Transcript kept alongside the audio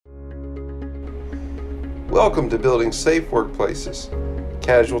Welcome to Building Safe Workplaces,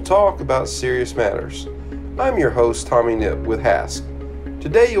 casual talk about serious matters. I'm your host, Tommy Nip with HASC.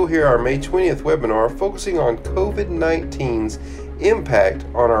 Today you'll hear our May 20th webinar focusing on COVID-19's impact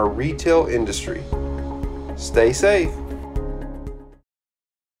on our retail industry. Stay safe.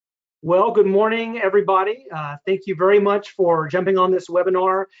 Well, good morning, everybody. Thank you very much for jumping on this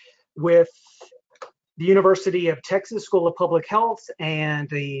webinar with the University of Texas School of Public Health and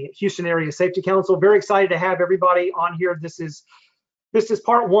the Houston Area Safety Council. Very excited to have everybody on here. This is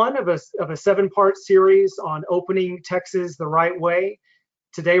part one of a 7-part series on opening Texas the right way.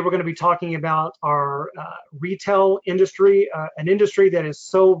 Today, we're going to be talking about our retail industry, an industry that is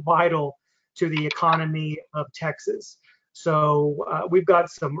so vital to the economy of Texas. So we've got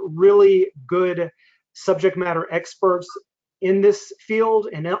some really good subject matter experts in this field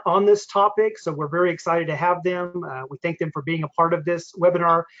and on this topic. So we're very excited to have them. We thank them for being a part of this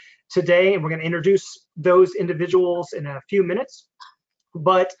webinar today, and we're going to introduce those individuals in a few minutes.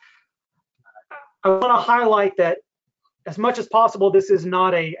 But I want to highlight that as much as possible, this is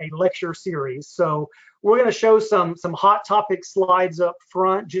not a lecture series. So we're going to show some hot topic slides up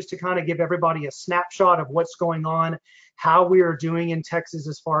front just to kind of give everybody a snapshot of what's going on, how we are doing in Texas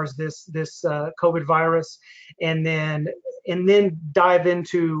as far as this COVID virus, and then dive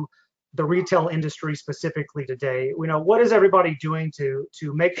into the retail industry specifically today. You know, what is everybody doing to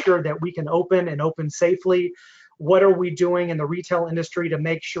make sure that we can open safely? What are we doing in the retail industry to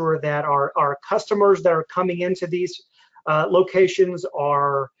make sure that our customers that are coming into these locations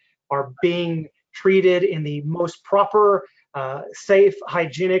are being treated in the most proper, safe,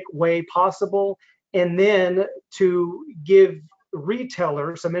 hygienic way possible, and then to give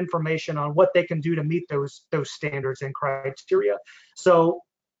retailers some information on what they can do to meet those standards and criteria. So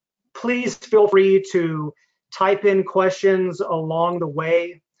please feel free to type in questions along the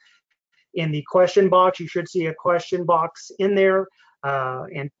way in the question box. You should see a question box in there,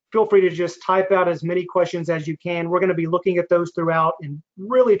 and feel free to just type out as many questions as you can. We're going to be looking at those throughout and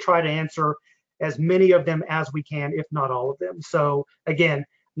really try to answer as many of them as we can, if not all of them. So again,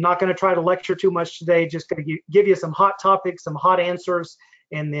 I'm not going to try to lecture too much today, just going to give you some hot topics, some hot answers,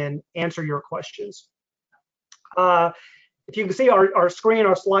 and then answer your questions. If you can see our screen,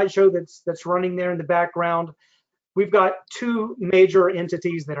 our slideshow that's running there in the background, we've got two major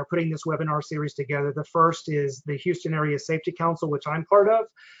entities that are putting this webinar series together. The first is the Houston Area Safety Council, which I'm part of.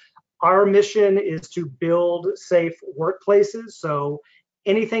 Our mission is to build safe workplaces. So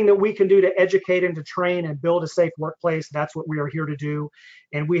anything that we can do to educate and to train and build a safe workplace, that's what we are here to do.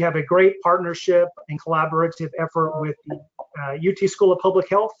 And we have a great partnership and collaborative effort with the UT School of Public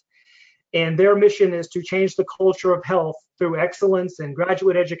Health. And their mission is to change the culture of health through excellence in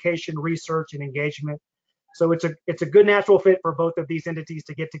graduate education, research, and engagement. So it's a good natural fit for both of these entities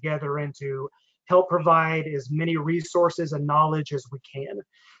to get together and to help provide as many resources and knowledge as we can.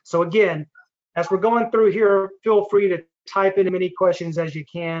 So again, as we're going through here, feel free to type in as many questions as you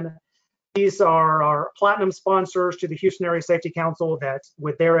can. These are our platinum sponsors to the Houston Area Safety Council that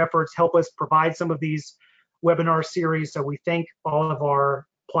with their efforts help us provide some of these webinar series. So we thank all of our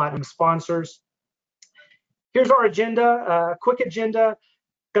platinum sponsors. Here's our agenda, quick agenda.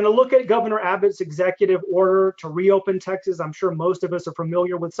 Going to look at Governor Abbott's executive order to reopen Texas. I'm sure most of us are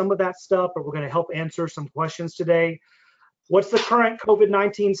familiar with some of that stuff, but we're going to help answer some questions today. What's the current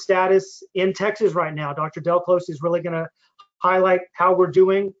COVID-19 status in Texas right now? Dr. Delclos is really going to highlight how we're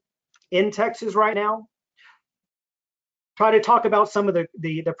doing in Texas right now. Try to talk about some of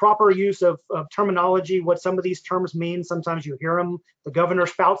the proper use of terminology, what some of these terms mean. Sometimes you hear them, the governor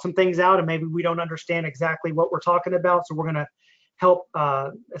spout some things out, and maybe we don't understand exactly what we're talking about. So we're going to help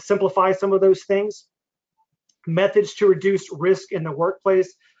simplify some of those things. Methods to reduce risk in the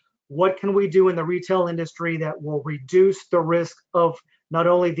workplace. What can we do in the retail industry that will reduce the risk of not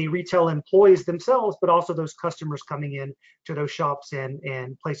only the retail employees themselves, but also those customers coming in to those shops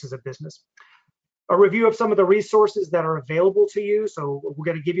and places of business. A review of some of the resources that are available to you. So we're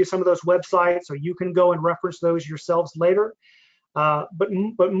going to give you some of those websites so you can go and reference those yourselves later. But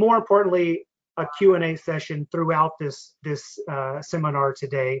more importantly, a Q&A session throughout this seminar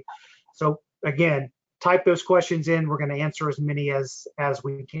today. So again, type those questions in. We're going to answer as many as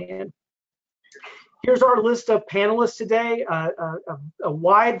we can. Here's our list of panelists today, a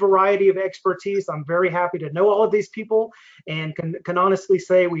wide variety of expertise. I'm very happy to know all of these people and can honestly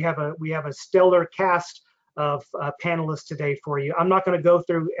say we have a stellar cast of panelists today for you. I'm not going to go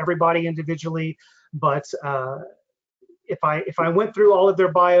through everybody individually, but if I went through all of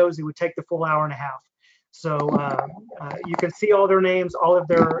their bios, it would take the full hour and a half. So you can see all their names, all of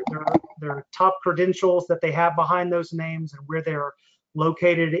their top credentials that they have behind those names, and where they're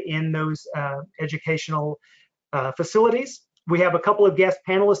located in those educational facilities. We have a couple of guest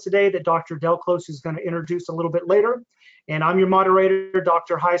panelists today that Dr. Delclos is going to introduce a little bit later. And I'm your moderator,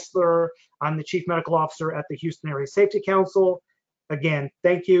 Dr. Heisler. I'm the Chief Medical Officer at the Houston Area Safety Council. Again,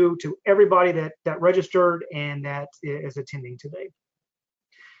 thank you to everybody that registered and that is attending today.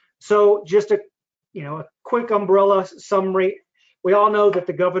 So just a quick umbrella summary. We all know that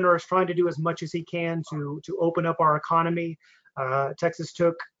the governor is trying to do as much as he can to open up our economy. Texas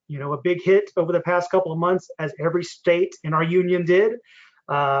took a big hit over the past couple of months, as every state in our union did.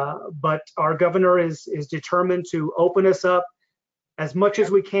 But our governor is determined to open us up as much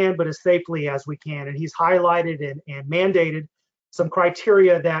as we can, but as safely as we can. And he's highlighted and mandated some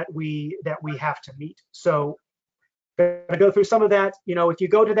criteria that we have to meet. So I'm going to go through some of that. If you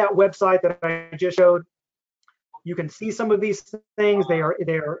go to that website that I just showed, you can see some of these things. They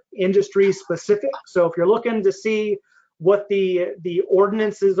are industry specific. So if you're looking to see what the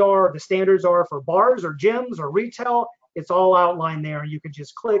ordinances are, the standards are for bars or gyms or retail, it's all outlined there. You can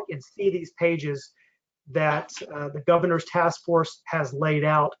just click and see these pages that the governor's task force has laid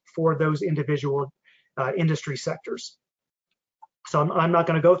out for those individual industry sectors. So I'm not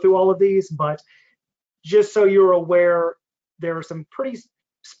going to go through all of these, but just so you're aware, there are some pretty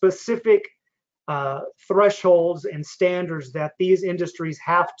specific thresholds and standards that these industries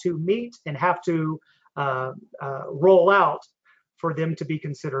have to meet and have to roll out for them to be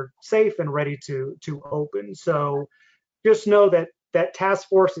considered safe and ready to open. So just know that task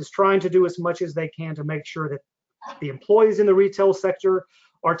force is trying to do as much as they can to make sure that the employees in the retail sector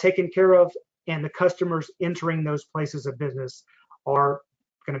are taken care of and the customers entering those places of business are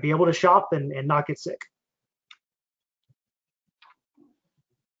going to be able to shop and not get sick.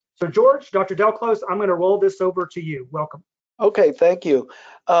 So George, Dr. Delclos, I'm going to roll this over to you. Welcome. Okay, thank you.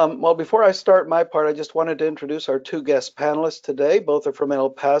 Well, before I start my part, I just wanted to introduce our two guest panelists today. Both are from El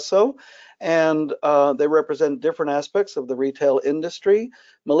Paso, and they represent different aspects of the retail industry.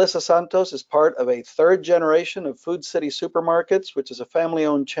 Melissa Santos is part of a third generation of Food City Supermarkets, which is a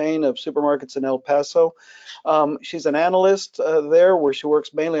family-owned chain of supermarkets in El Paso. She's an analyst there, where she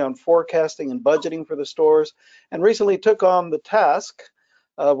works mainly on forecasting and budgeting for the stores, and recently took on the task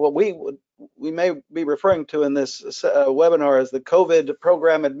of what we may be referring to in this webinar as the COVID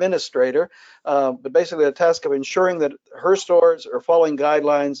program administrator, but basically the task of ensuring that her stores are following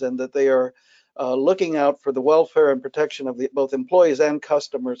guidelines and that they are looking out for the welfare and protection of both employees and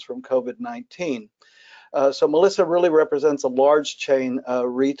customers from COVID-19. So Melissa really represents a large chain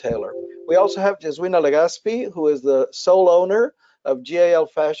retailer. We also have Jesuina Legaspi, who is the sole owner of GAL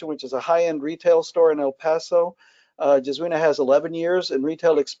Fashion, which is a high-end retail store in El Paso. Jesuina has 11 years in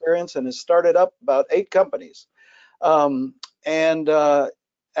retail experience and has started up about 8 companies. At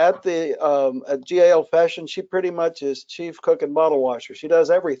GAL Fashion, she pretty much is chief cook and bottle washer. She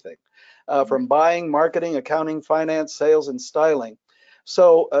does everything from buying, marketing, accounting, finance, sales, and styling.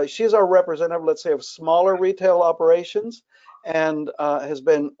 So she's our representative, let's say, of smaller retail operations, and has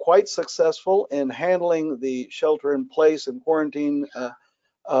been quite successful in handling the shelter-in-place and quarantine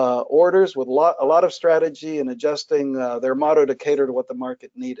orders with a lot of strategy and adjusting their motto to cater to what the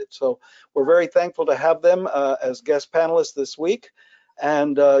market needed. So we're very thankful to have them as guest panelists this week,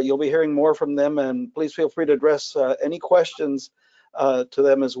 and you'll be hearing more from them, and please feel free to address any questions to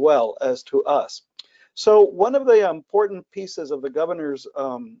them as well as to us. So one of the important pieces of the governor's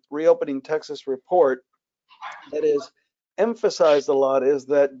Reopening Texas report that is emphasized a lot is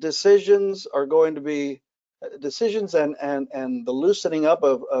that decisions are going to be decisions and the loosening up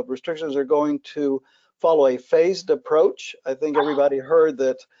of restrictions are going to follow a phased approach. I think everybody heard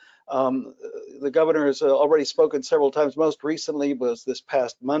that the governor has already spoken several times. Most recently was this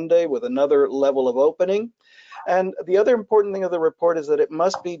past Monday with another level of opening. And the other important thing of the report is that it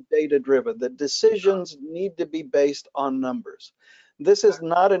must be data driven. The decisions need to be based on numbers. This is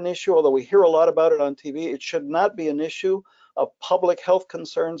not an issue, although we hear a lot about it on TV, it should not be an issue of public health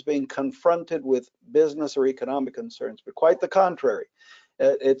concerns being confronted with business or economic concerns, but quite the contrary.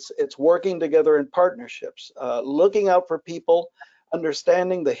 It's working together in partnerships, looking out for people,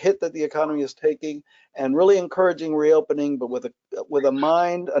 understanding the hit that the economy is taking, and really encouraging reopening, but with an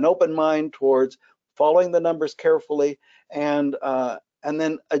open mind towards following the numbers carefully and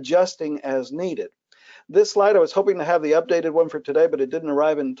then adjusting as needed. This slide, I was hoping to have the updated one for today, but it didn't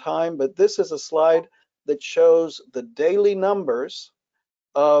arrive in time. But this is a slide that shows the daily numbers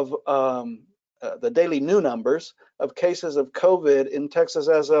of the daily new numbers of cases of COVID in Texas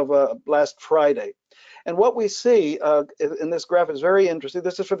as of last Friday. And what we see in this graph is very interesting.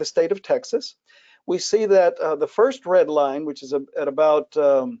 This is for the state of Texas. We see that the first red line, which is at about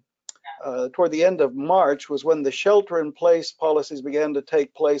toward the end of March was when the shelter-in-place policies began to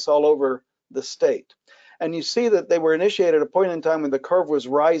take place all over the state. And you see that they were initiated at a point in time when the curve was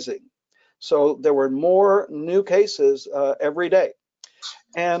rising. So there were more new cases every day.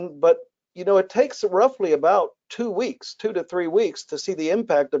 But you know, it takes roughly about 2 weeks, 2 to 3 weeks, to see the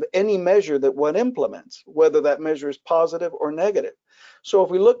impact of any measure that one implements, whether that measure is positive or negative. So if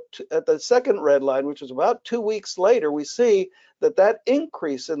we look at the second red line, which is about 2 weeks later, we see that that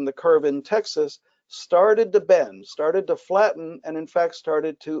increase in the curve in Texas started to bend, started to flatten, and in fact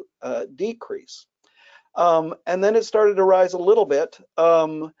started to decrease. And then it started to rise a little bit.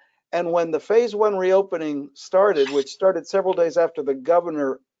 And when the phase 1 reopening started, which started several days after the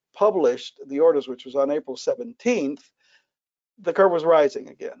governor published the orders, which was on April 17th, the curve was rising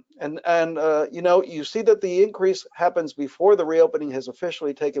again. And you know, you see that the increase happens before the reopening has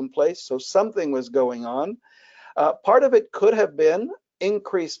officially taken place. So something was going on. Part of it could have been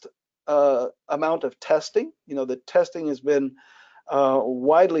increased amount of testing. You know, the testing has been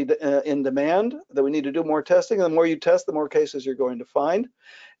widely in demand, that we need to do more testing. And the more you test, the more cases you're going to find.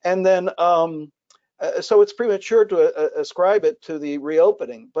 And then, so it's premature to ascribe it to the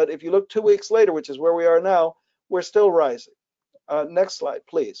reopening. But if you look 2 weeks later, which is where we are now, we're still rising. Next slide,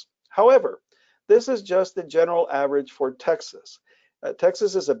 please. However, this is just the general average for Texas.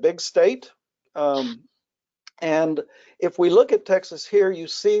 Texas is a big state. And if we look at Texas here, you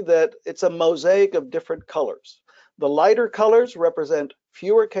see that it's a mosaic of different colors. The lighter colors represent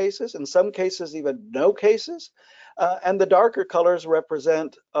fewer cases, in some cases even no cases, and the darker colors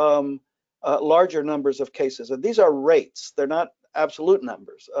represent larger numbers of cases. And these are rates, they're not absolute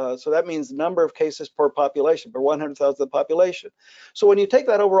numbers. So that means number of cases per population, per 100,000 of the population. So when you take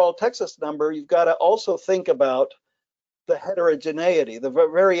that overall Texas number, you've got to also think about the heterogeneity, the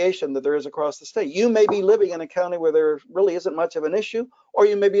variation that there is across the state. You may be living in a county where there really isn't much of an issue, or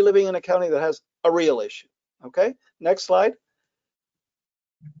you may be living in a county that has a real issue. Okay, next slide.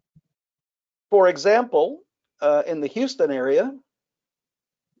 For example, in the Houston area,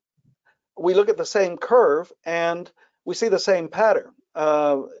 we look at the same curve and we see the same pattern.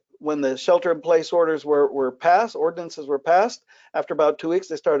 When the shelter-in-place orders were passed, ordinances were passed, after about 2 weeks,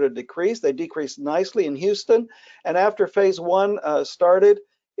 they started to decrease. They decreased nicely in Houston. And after phase 1 started,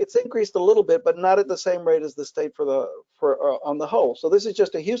 it's increased a little bit, but not at the same rate as the state on the whole. So this is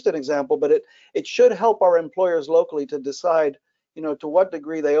just a Houston example, but it should help our employers locally to decide, you know, to what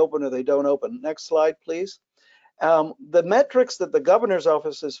degree they open or they don't open. Next slide, please. The metrics that the governor's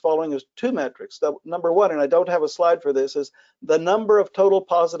office is following is 2 metrics. Number 1, and I don't have a slide for this, is the number of total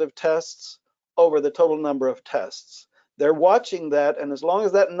positive tests over the total number of tests. They're watching that, and as long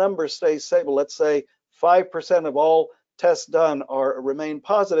as that number stays stable, let's say 5% of all tests done remain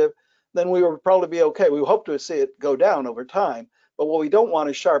positive, then we will probably be okay. We hope to see it go down over time, but what we don't want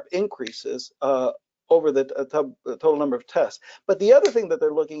is sharp increases over the total number of tests. But the other thing that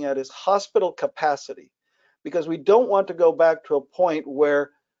they're looking at is hospital capacity, because we don't want to go back to a point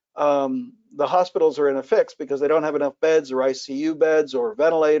where the hospitals are in a fix because they don't have enough beds or ICU beds or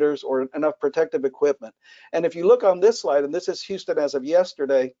ventilators or enough protective equipment. And if you look on this slide, and this is Houston as of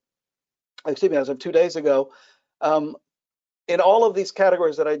yesterday, excuse me, as of 2 days ago, in all of these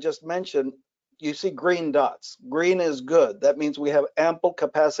categories that I just mentioned, you see green dots. Green is good. That means we have ample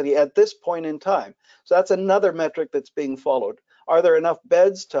capacity at this point in time. So that's another metric that's being followed. Are there enough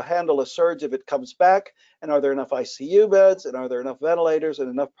beds to handle a surge if it comes back? And are there enough ICU beds? And are there enough ventilators and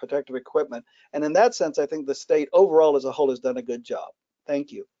enough protective equipment? And in that sense, I think the state overall as a whole has done a good job.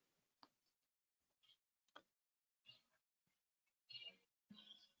 Thank you.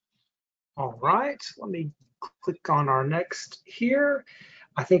 All right, let me click on our next here.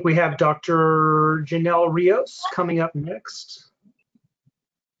 I think we have Dr. Janelle Rios coming up next.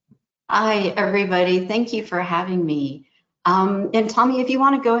 Hi, everybody. Thank you for having me. And Tommy, if you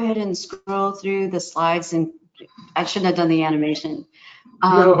want to go ahead and scroll through the slides, and I shouldn't have done the animation.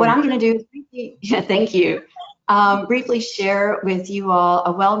 What I'm going to do, thank you, briefly share with you all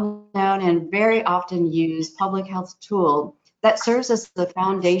a well-known and very often used public health tool that serves as the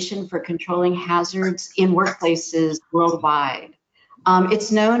foundation for controlling hazards in workplaces worldwide.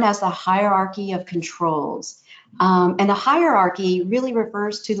 It's known as the hierarchy of controls. And the hierarchy really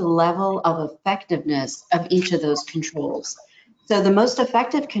refers to the level of effectiveness of each of those controls. So the most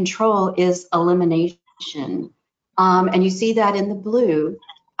effective control is elimination. And you see that in the blue.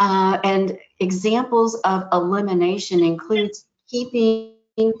 And examples of elimination includes keeping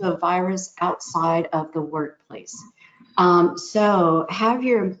the virus outside of the workplace. So have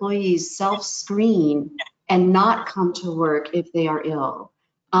your employees self-screen and not come to work if they are ill,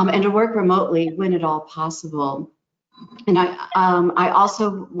 and to work remotely when at all possible. And I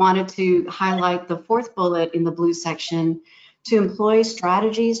also wanted to highlight the fourth bullet in the blue section, to employ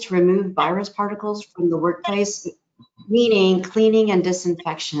strategies to remove virus particles from the workplace, meaning cleaning and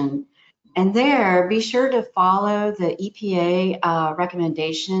disinfection. And there, be sure to follow the EPA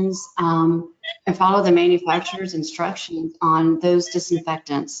recommendations and follow the manufacturer's instructions on those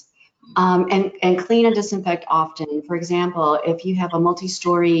disinfectants. And clean and disinfect often. For example, if you have a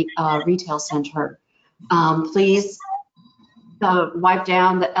multi-story retail center, please wipe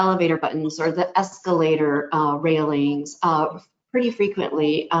down the elevator buttons or the escalator railings pretty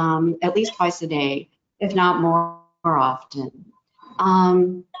frequently, at least twice a day, if not more often.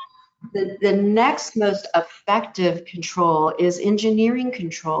 The next most effective control is engineering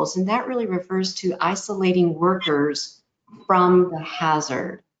controls, and that really refers to isolating workers from the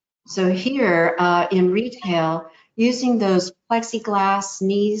hazard. So here in retail, using those plexiglass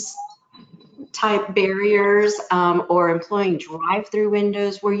sneeze type barriers or employing drive-through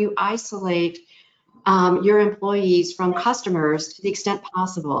windows where you isolate your employees from customers to the extent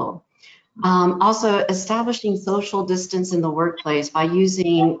possible. Also establishing social distance in the workplace by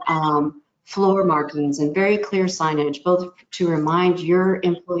using floor markings and very clear signage, both to remind your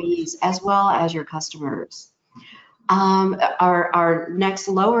employees as well as your customers. Our next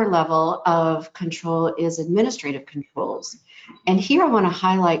lower level of control is administrative controls. And here I want to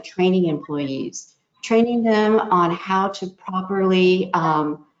highlight training employees, training them on how to properly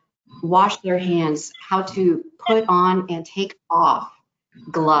wash their hands, how to put on and take off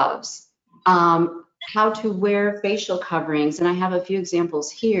gloves, how to wear facial coverings. And I have a few examples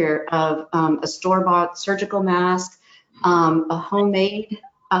here of a store-bought surgical mask, a homemade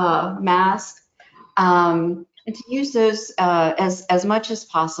mask, and to use those as much as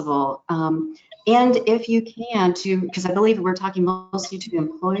possible. And if you can, because I believe we're talking mostly to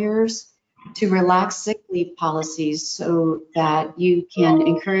employers, to relax sick leave policies so that you can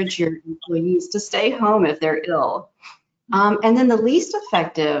encourage your employees to stay home if they're ill. And then the least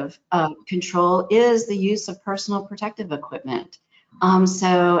effective control is the use of personal protective equipment.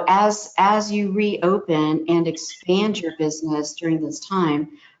 So as you reopen and expand your business during this time,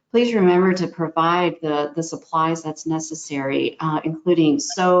 please remember to provide the supplies that's necessary, including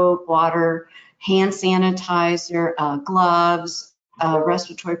soap, water, hand sanitizer, gloves,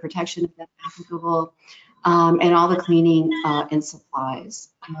 respiratory protection if that's applicable, and all the cleaning and supplies.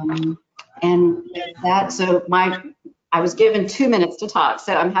 And that, so I was given 2 minutes to talk,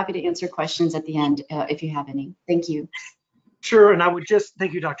 so I'm happy to answer questions at the end if you have any. Thank you. Sure, and I would just,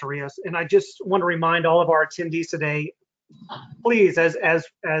 thank you, Dr. Rios. And I just want to remind all of our attendees today, please, as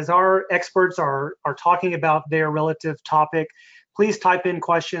our experts are talking about their relative topic, please type in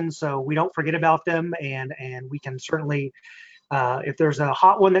questions so we don't forget about them, and we can certainly, if there's a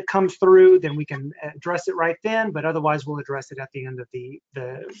hot one that comes through, then we can address it right then, but otherwise we'll address it at the end of the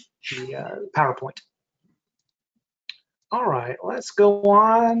PowerPoint. All right, let's go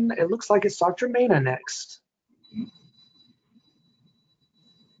on. It looks like it's Dr. Mena next.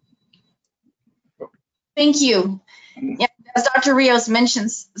 Thank you. Yeah, as Dr. Rios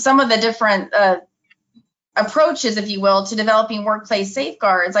mentions, some of the different approaches, if you will, to developing workplace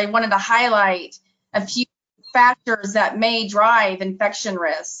safeguards, I wanted to highlight a few factors that may drive infection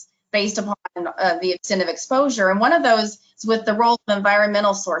risks based upon the extent of exposure. And one of those is with the role of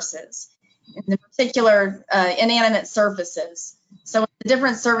environmental sources, in particular inanimate surfaces. So the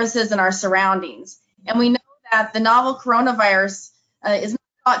different surfaces in our surroundings. And we know that the novel coronavirus is not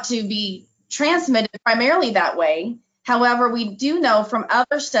thought to be transmitted primarily that way. However, we do know from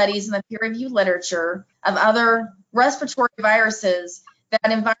other studies in the peer-reviewed literature of other respiratory viruses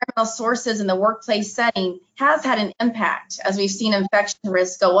that environmental sources in the workplace setting has had an impact as we've seen infection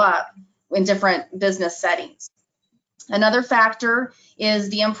risks go up in different business settings. Another factor is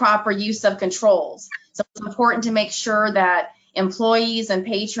the improper use of controls. So it's important to make sure that employees and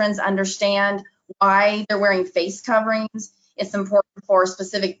patrons understand why they're wearing face coverings. It's important for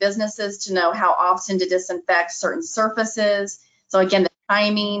specific businesses to know how often to disinfect certain surfaces. So again, the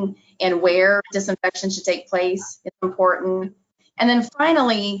timing and where disinfection should take place is important. And then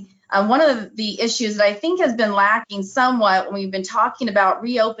finally, one of the issues that I think has been lacking somewhat when we've been talking about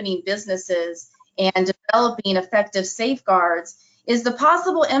reopening businesses and developing effective safeguards is the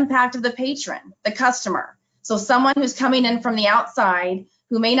possible impact of the patron, the customer. So someone who's coming in from the outside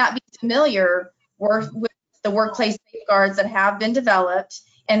who may not be familiar with the workplace safeguards that have been developed,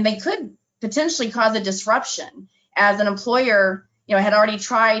 and they could potentially cause a disruption as an employer, had already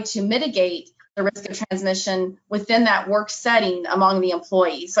tried to mitigate the risk of transmission within that work setting among the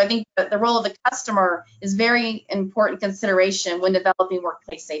employees. So I think that the role of the customer is very important consideration when developing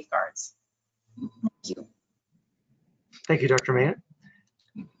workplace safeguards. Thank you. Thank you, Dr. Mann.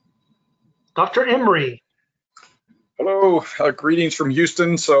 Dr. Emery. Hello, greetings from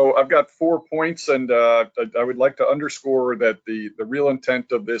Houston. So I've got 4 points, and I would like to underscore that the real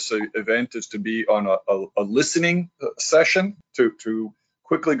intent of this event is to be on a listening session to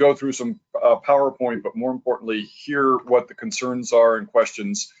quickly go through some PowerPoint, but more importantly, hear what the concerns are and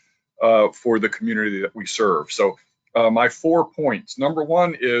questions for the community that we serve. So my 4 points. Number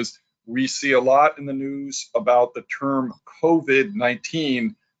one is we see a lot in the news about the term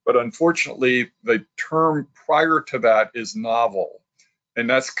COVID-19, but unfortunately, the term prior to that is novel, and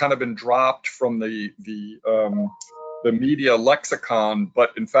that's kind of been dropped from the media lexicon.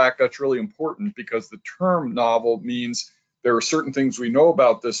 But in fact, that's really important because the term novel means there are certain things we know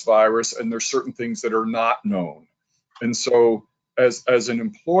about this virus, and there's certain things that are not known. And so, as an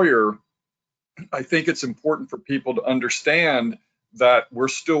employer, I think it's important for people to understand that we're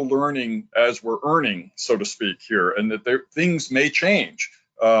still learning as we're earning, so to speak, here, and that things may change.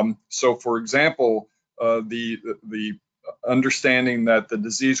 So, for example, the understanding that the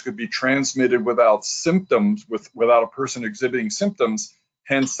disease could be transmitted without symptoms, without a person exhibiting symptoms,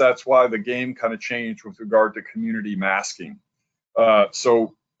 hence that's why the game kind of changed with regard to community masking.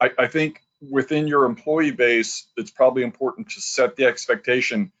 So I think within your employee base, it's probably important to set the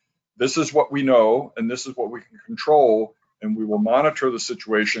expectation, this is what we know, and this is what we can control, and we will monitor the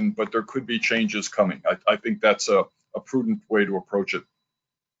situation, but there could be changes coming. I think that's a prudent way to approach it.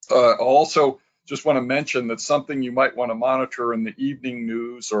 Also, just want to mention that something you might want to monitor in the evening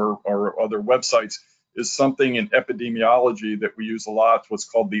news or other websites is something in epidemiology that we use a lot, what's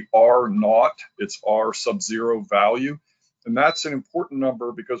called the R0. It's R sub-zero value. And that's an important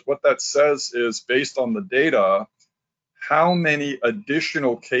number because what that says is, based on the data, how many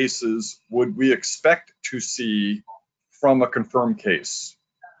additional cases would we expect to see from a confirmed case?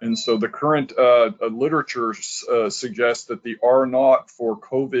 And so the current literature suggests that the R0 for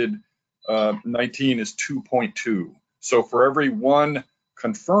COVID-19 is 2.2. So for every one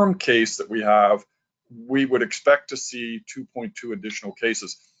confirmed case that we have, we would expect to see 2.2 additional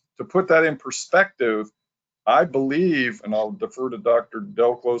cases. To put that in perspective, I believe, and I'll defer to Dr.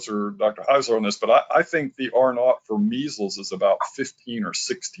 Delclos or Dr. Heisler on this, but I think the R0 for measles is about 15 or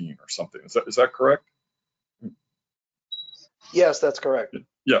 16 or something. Is that correct? Yes, that's correct.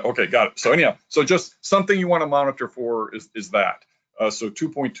 Yeah, okay, got it. So anyhow, so just something you want to monitor for is that. So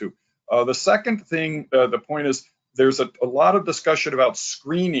 2.2. The second thing, the point is, there's a lot of discussion about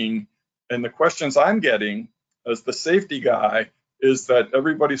screening, and the questions I'm getting as the safety guy is that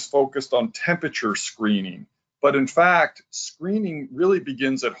everybody's focused on temperature screening. But in fact, screening really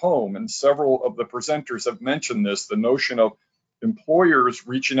begins at home, and several of the presenters have mentioned this, the notion of employers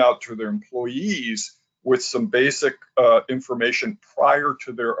reaching out to their employees with some basic information prior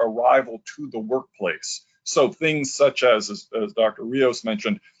to their arrival to the workplace. So things such as Dr. Rios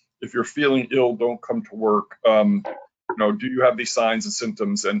mentioned, if you're feeling ill, don't come to work. Do you have these signs and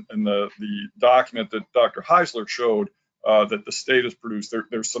symptoms? And the document that Dr. Heisler showed that the state has produced,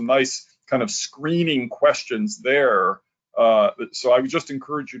 there's some nice kind of screening questions there. So I would just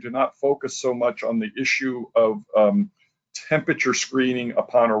encourage you to not focus so much on the issue of temperature screening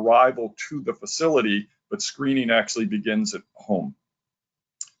upon arrival to the facility, but screening actually begins at home.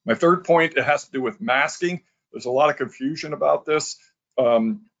 My third point, it has to do with masking. There's a lot of confusion about this.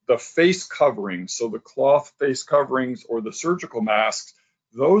 The face coverings, so the cloth face coverings or the surgical masks,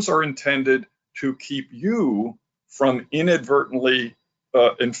 those are intended to keep you from inadvertently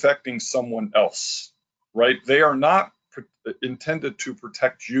infecting someone else, right? They are not intended to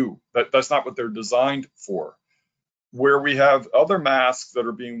protect you. That's not what they're designed for. Where we have other masks that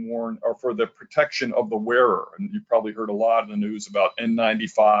are being worn are for the protection of the wearer. And you've probably heard a lot in the news about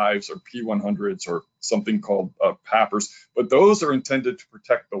N95s or P100s or something called PAPRs, but those are intended to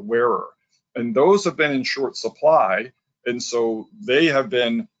protect the wearer. And those have been in short supply. And so they have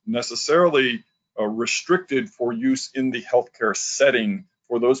been necessarily restricted for use in the healthcare setting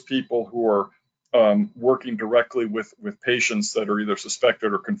for those people who are working directly with patients that are either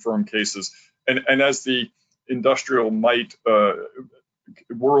suspected or confirmed cases. And as the industrial might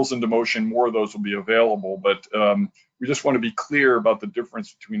whirls into motion, more of those will be available. But we just want to be clear about the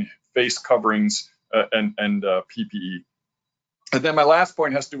difference between face coverings and PPE. And then my last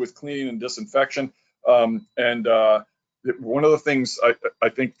point has to do with cleaning and disinfection. One of the things I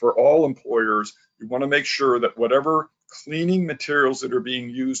think for all employers, you want to make sure that whatever cleaning materials that are being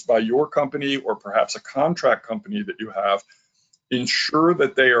used by your company or perhaps a contract company that you have, ensure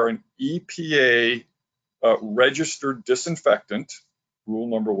that they are an EPA registered disinfectant, rule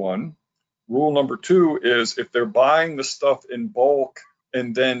number one. Rule number two is if they're buying the stuff in bulk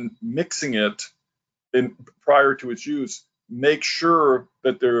and then mixing it, prior to its use, make sure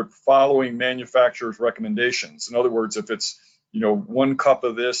that they're following manufacturer's recommendations. In other words, if it's 1 cup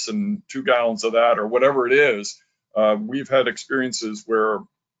of this and 2 gallons of that or whatever it is, we've had experiences where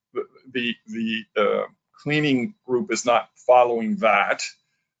the cleaning group is not following that.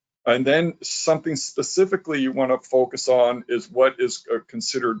 And then something specifically you want to focus on is what is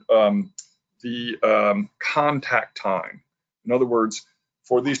considered the contact time. In other words,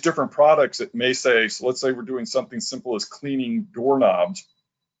 for these different products, it may say, so let's say we're doing something simple as cleaning doorknobs,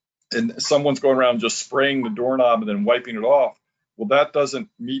 and someone's going around just spraying the doorknob and then wiping it off. Well, that doesn't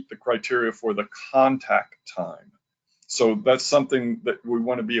meet the criteria for the contact time. So that's something that we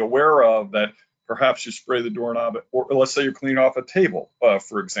want to be aware of, that perhaps you spray the doorknob, or let's say you're cleaning off a table,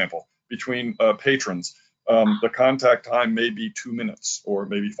 for example, between patrons. The contact time may be 2 minutes or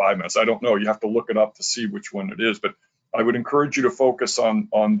maybe 5 minutes. I don't know. You have to look it up to see which one it is. But I would encourage you to focus on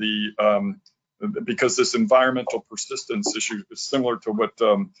the, because this environmental persistence issue is similar to what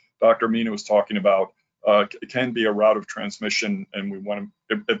Dr. Mina was talking about. It can be a route of transmission, and we want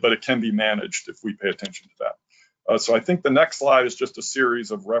to, but it can be managed if we pay attention to that. So I think the next slide is just a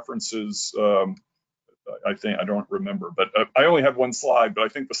series of references. I don't remember, but I only had 1 slide, but I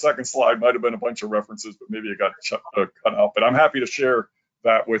think the second slide might have been a bunch of references, but maybe it got cut out. But I'm happy to share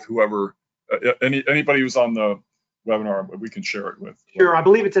that with whoever, anybody who's on the webinar, we can share it with. Sure, I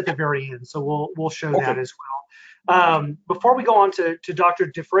believe it's at the very end, so we'll show that as well. Before we go on to Dr.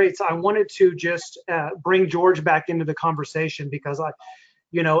 DeFreitas, I wanted to just bring George back into the conversation, because I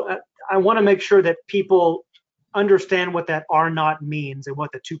want to make sure that people understand what that R naught means and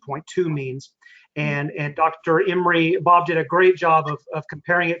what the 2.2 means. And Dr. Emery, Bob did a great job of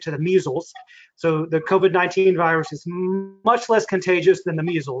comparing it to the measles. So the COVID-19 virus is much less contagious than the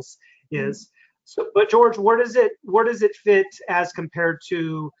measles is. So, but George, where does it fit as compared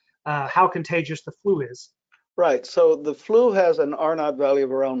to how contagious the flu is? Right. So the flu has an R naught value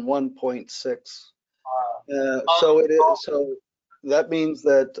of around 1.6. So that means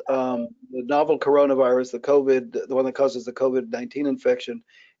that the novel coronavirus, the one that causes the COVID-19 infection,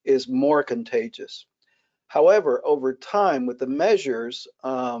 is more contagious. However, over time, with the measures,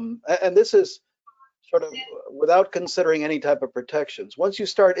 and this is sort of without considering any type of protections. Once you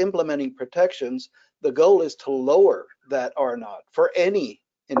start implementing protections, the goal is to lower that R naught for any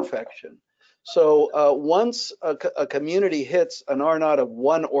infection. So once a community hits an R naught of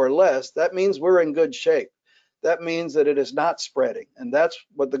 1 or less, that means we're in good shape. That means that it is not spreading, and that's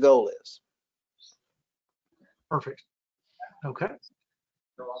what the goal is. Perfect. Okay.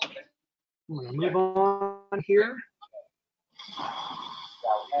 I'm gonna move on here.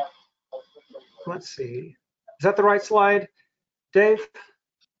 Let's see. Is that the right slide, Dave?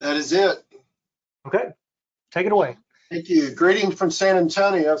 That is it. Okay. Take it away. Thank you. Greetings from San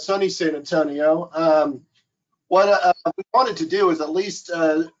Antonio, sunny San Antonio. What we wanted to do is at least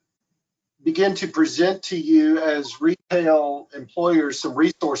begin to present to you as retail employers some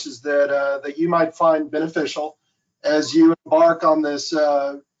resources that you might find beneficial as you embark on this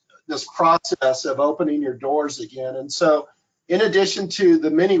this process of opening your doors again. And so, in addition to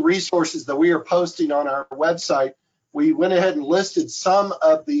the many resources that we are posting on our website, we went ahead and listed some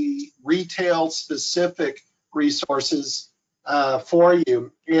of the retail specific resources for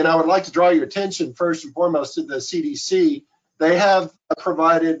you. And I would like to draw your attention first and foremost to the CDC. They have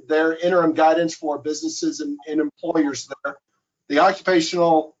provided their interim guidance for businesses and employers there. The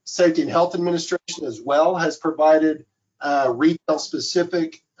Occupational Safety and Health Administration as well has provided retail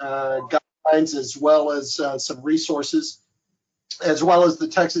specific guidelines, as well as some resources, as well as the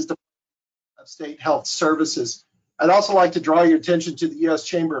Texas Department of State Health Services. I'd also like to draw your attention to the U.S.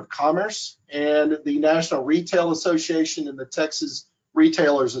 Chamber of Commerce and the National Retail Association and the Texas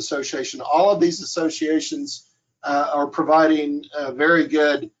Retailers Association. All of these associations are providing very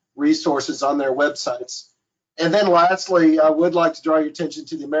good resources on their websites. And then lastly, I would like to draw your attention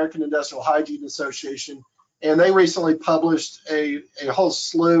to the American Industrial Hygiene Association. And they recently published a whole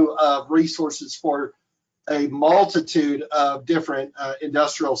slew of resources for a multitude of different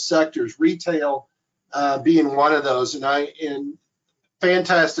industrial sectors, retail being one of those. And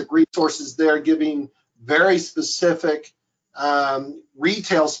fantastic resources there, giving very specific,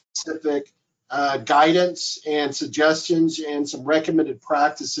 retail specific guidance and suggestions and some recommended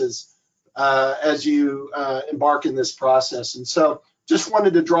practices as you embark in this process. And so just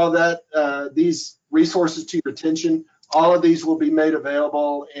wanted to draw that these resources to your attention. All of these will be made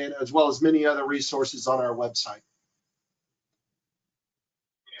available, and as well as many other resources on our website.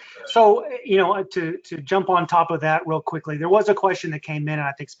 So, to jump on top of that real quickly, there was a question that came in,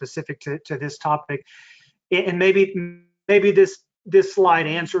 I think specific to this topic, and maybe this this slide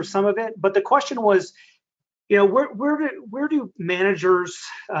answers some of it, but the question was, you know, where do managers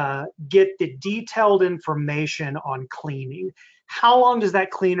get the detailed information on cleaning? How long does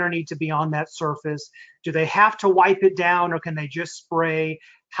that cleaner need to be on that surface? Do they have to wipe it down, or can they just spray?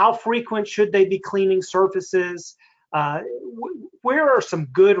 How frequent should they be cleaning surfaces? Where are some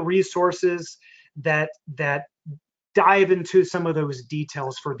good resources that dive into some of those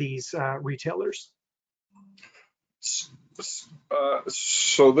details for these retailers?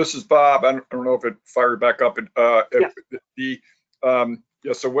 So this is Bob. I don't know if it fired back up. So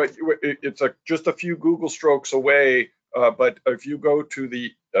it's just a few Google strokes away. But if you go to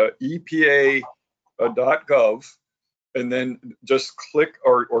the EPA.gov and then just click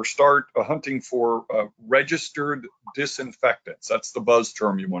or start hunting for registered disinfectants, that's the buzz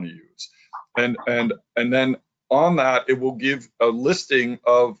term you want to use, and then on that, it will give a listing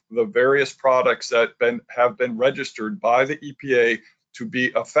of the various products that have been registered by the EPA to be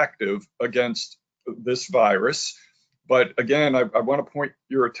effective against this virus. But again, I want to point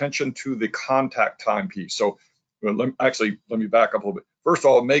your attention to the contact time piece. So let me back up a little bit. First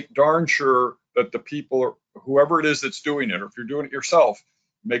of all, make darn sure that the people, whoever it is that's doing it, or if you're doing it yourself,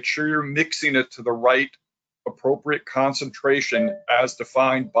 make sure you're mixing it to the right appropriate concentration as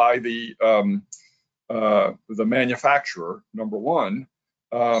defined by the manufacturer, number one,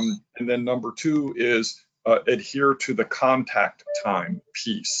 and then number two is adhere to the contact time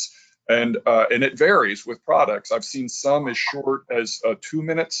piece, and it varies with products. I've seen some as short as 2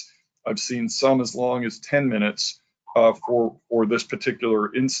 minutes. I've seen some as long as 10 minutes for this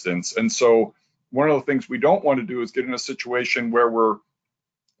particular instance. And so one of the things we don't want to do is get in a situation where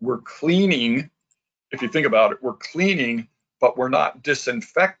we're cleaning. If you think about it, we're cleaning, but we're not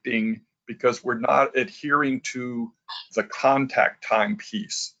disinfecting, because we're not adhering to the contact time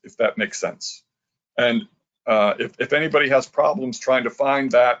piece, if that makes sense. And if anybody has problems trying to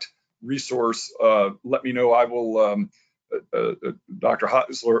find that resource, let me know. I will, Dr.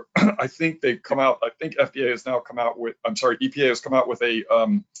 Heisler, I think they've come out, I think EPA has come out with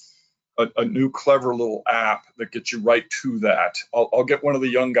a new clever little app that gets you right to that. I'll get one of the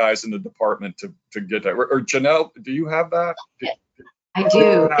young guys in the department to get that. Or Janelle, do you have that? I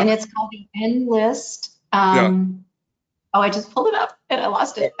do, and it's called the Enlist. Oh, I just pulled it up and I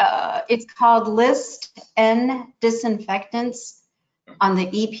lost it. It's called List N Disinfectants on the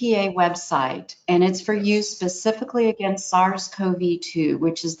EPA website, and it's for use specifically against SARS-CoV-2,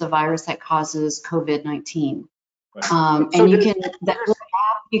 which is the virus that causes COVID-19. And so you can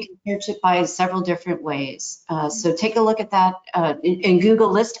search it by several different ways. So take a look at that in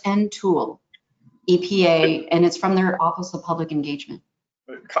Google List N tool. EPA, and it's from their Office of Public Engagement.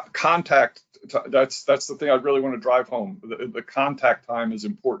 Contact, that's the thing I really want to drive home. The contact time is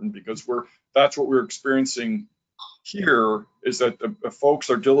important, because that's what we're experiencing here, is that the folks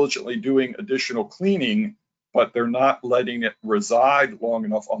are diligently doing additional cleaning, but they're not letting it reside long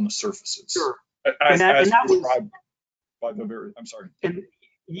enough on the surfaces. Sure. As described by the very, I'm sorry. And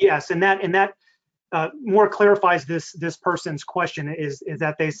yes, and that more clarifies this person's question, is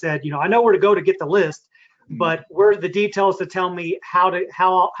that they said, you know, I know where to go to get the list, but where are the details to tell me how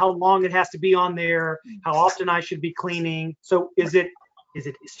long it has to be on there, how often I should be cleaning. So is it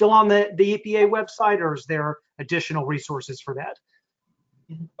still on the EPA website, or is there additional resources for that?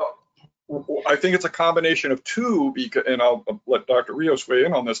 I think it's a combination of two, and I'll let Dr. Rios weigh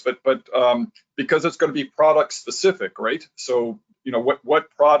in on this, but because it's going to be product specific, right? So, you know, what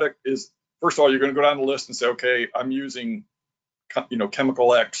product is, first of all, you're going to go down the list and say, okay, I'm using, you know,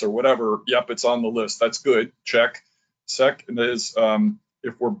 chemical X or whatever. Yep, it's on the list. That's good. Check. Second is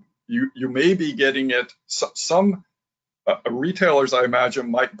you may be getting it. Some retailers, I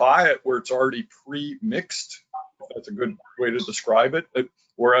imagine, might buy it where it's already pre-mixed. That's a good way to describe it.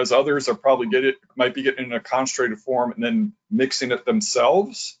 Whereas others are might be getting it in a concentrated form and then mixing it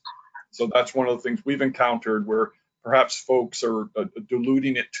themselves. So that's one of the things we've encountered, where perhaps folks are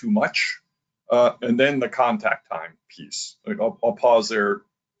diluting it too much. And then the contact time piece. I'll pause there.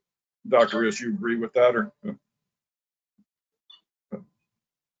 Dr. Rios, you agree with that, or?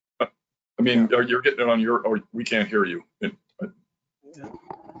 I mean, you're getting it on or we can't hear you.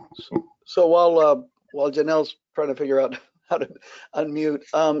 So while Janelle's trying to figure out how to unmute,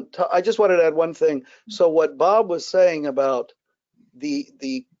 I just wanted to add one thing. So what Bob was saying about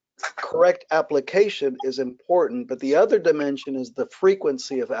the correct application is important, but the other dimension is the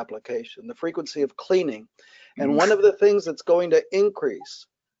frequency of application, the frequency of cleaning. And one of the things that's going to increase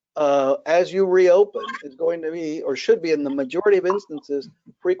as you reopen is going to be, or should be in the majority of instances,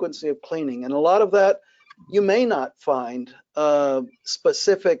 frequency of cleaning. And a lot of that you may not find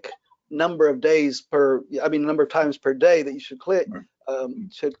specific number of days number of times per day that you should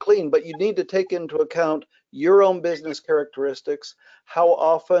clean, but you need to take into account your own business characteristics, how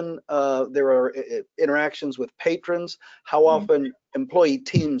often there are interactions with patrons, how often employee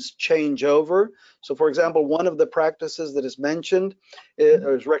teams change over. So for example, one of the practices that is mentioned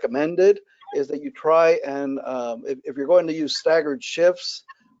or is recommended is that you try and, if you're going to use staggered shifts,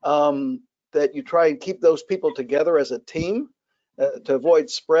 that you try and keep those people together as a team to avoid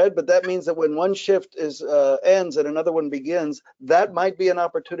spread. But that means that when one shift ends and another one begins, that might be an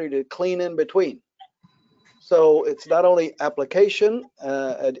opportunity to clean in between. So it's not only application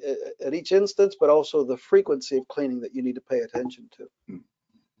at each instance, but also the frequency of cleaning that you need to pay attention to.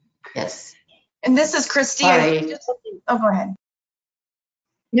 Yes. And this is Christy. Sorry. Oh, go ahead.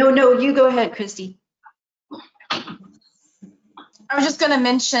 No, you go ahead, Christy. I was just going to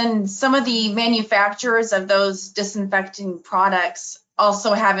mention some of the manufacturers of those disinfecting products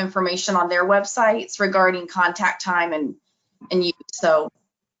also have information on their websites regarding contact time and use. So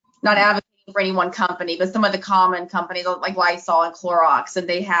not advocating for any one company, but some of the common companies like Lysol and Clorox, and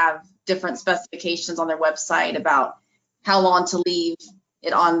they have different specifications on their website about how long to leave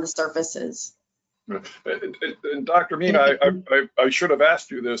it on the surfaces. And Dr. Mina, I should have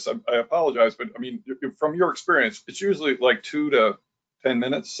asked you this. I apologize, but I mean, from your experience, it's usually like 2 to 10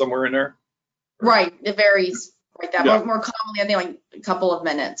 minutes, somewhere in there. Right, it varies like that. Yeah. More commonly, I think like a couple of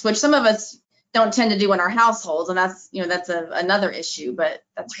minutes, which some of us don't tend to do in our households, and that's another issue. But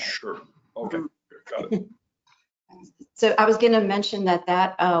that's right. Sure. Okay, got it. So I was going to mention that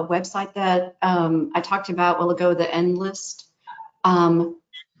website that I talked about a while ago, the Enlist.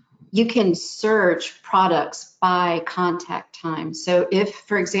 You can search products by contact time. So if,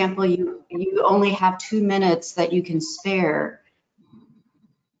 for example, you only have 2 minutes that you can spare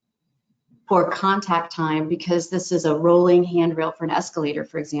for contact time, because this is a rolling handrail for an escalator,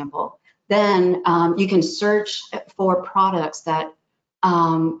 for example, then you can search for products that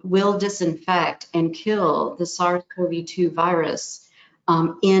will disinfect and kill the SARS-CoV-2 virus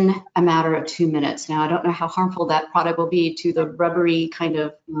in a matter of 2 minutes. Now, I don't know how harmful that product will be to the rubbery kind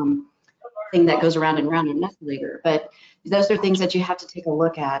of thing that goes around and around in an escalator, but those are things that you have to take a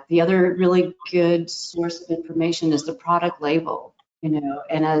look at. The other really good source of information is the product label,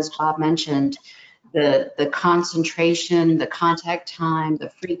 and as Bob mentioned, the concentration, the contact time, the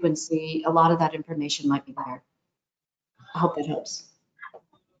frequency, a lot of that information might be there. I hope that helps.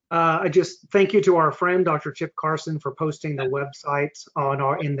 I just thank you to our friend, Dr. Chip Carson, for posting the website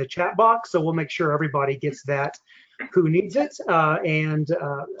in the chat box. So we'll make sure everybody gets that who needs it. And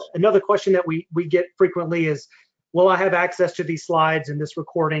another question that we get frequently is, will I have access to these slides in this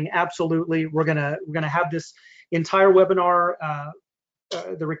recording? Absolutely. We're gonna have this entire webinar,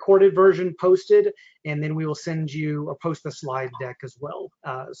 the recorded version posted, and then we will send you or post the slide deck as well.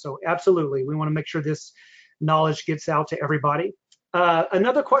 So absolutely, we want to make sure this knowledge gets out to everybody.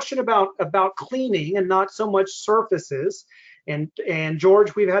 Another question about cleaning and not so much surfaces. And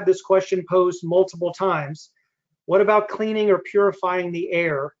George, we've had this question posed multiple times. What about cleaning or purifying the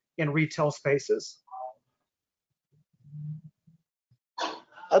air in retail spaces?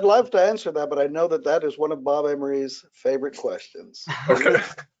 I'd love to answer that, but I know that is one of Bob Emery's favorite questions. Okay.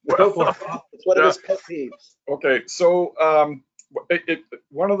 Well, it's one of his pet peeves. Okay, so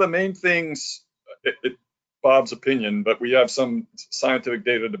one of the main things, Bob's opinion, but we have some scientific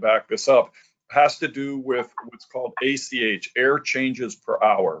data to back this up, has to do with what's called ACH, air changes per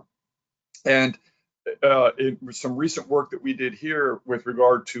hour. And in some recent work that we did here with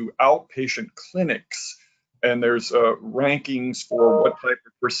regard to outpatient clinics, and there's rankings for what type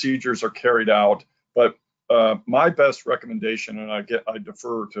of procedures are carried out. But my best recommendation, and I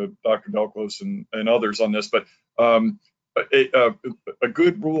defer to Dr. Delclos and others on this, but a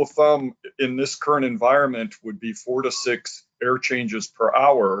good rule of thumb in this current environment would be 4 to 6 air changes per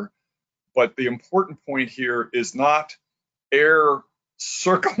hour. But the important point here is not air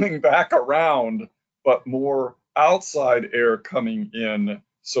circling back around, but more outside air coming in,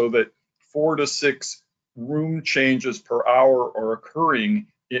 so that 4 to 6 room changes per hour are occurring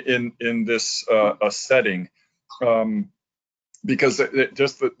in this setting. Because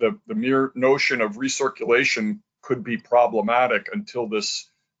just the mere notion of recirculation could be problematic until this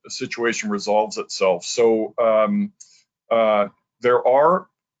situation resolves itself. So there are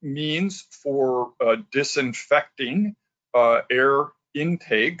means for disinfecting air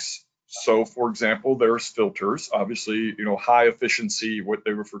intakes. So, for example, there's filters, obviously, high efficiency, what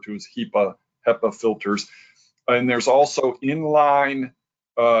they refer to as HEPA filters. And there's also inline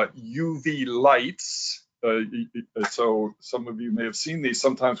UV lights. So some of you may have seen these.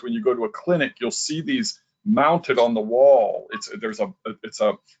 Sometimes when you go to a clinic, you'll see these mounted on the wall.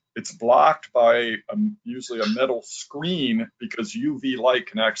 It's blocked by usually a metal screen because UV light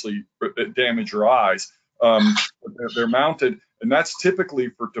can actually damage your eyes. They're mounted, and that's typically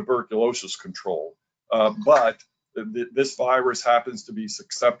for tuberculosis control. But this virus happens to be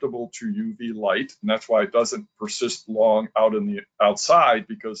susceptible to UV light, and that's why it doesn't persist long out in the outside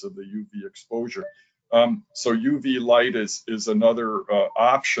because of the UV exposure. So UV light is another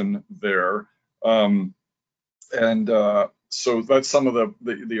option there. So that's some of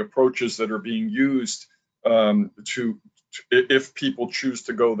the approaches that are being used if people choose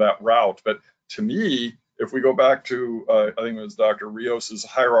to go that route. But to me, if we go back to, I think it was Dr. Rios's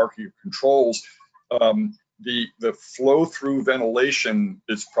hierarchy of controls, the flow through ventilation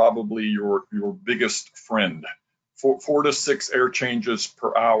is probably your biggest friend. 4 to 6 air changes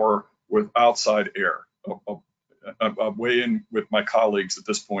per hour with outside air. I'll weigh in with my colleagues at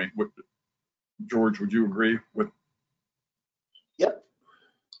this point. George, would you agree with? Yep,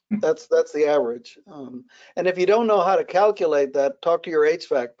 that's the average. And if you don't know how to calculate that, talk to your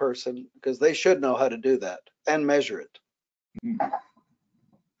HVAC person, because they should know how to do that and measure it.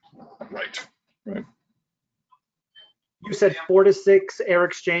 Right. You said 4 to 6 air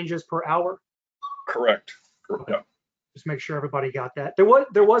exchanges per hour? Correct. Yeah. Just make sure everybody got that. There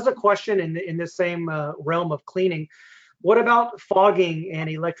was a question in the same realm of cleaning. What about fogging and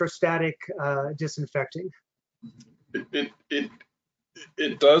electrostatic disinfecting?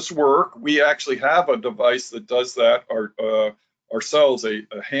 It does work. We actually have a device that does that ourselves, a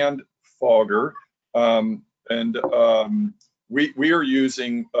hand fogger, we are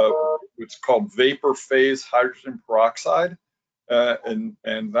using what's called vapor phase hydrogen peroxide, and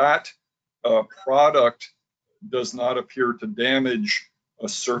that product does not appear to damage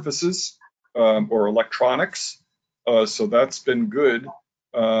surfaces or electronics, so that's been good.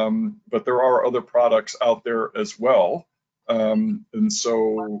 But there are other products out there as well. And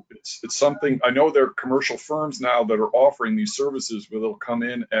so it's something, I know there are commercial firms now that are offering these services where they'll come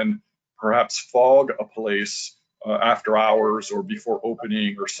in and perhaps fog a place after hours or before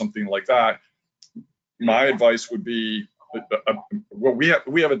opening or something like that. My advice would be, well, we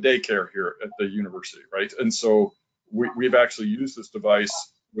have a daycare here at the university, right? And so we've actually used this device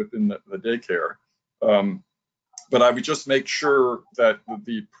within the daycare. But I would just make sure that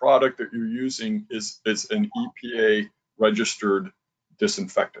the product that you're using is an EPA registered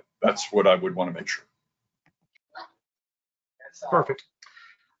disinfectant. That's what I would want to make sure. Perfect.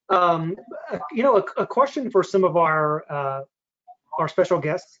 A question for some of our special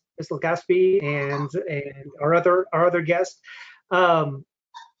guests, Ms. Legaspi and our other guests. As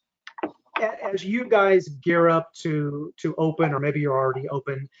you guys gear up to open, or maybe you're already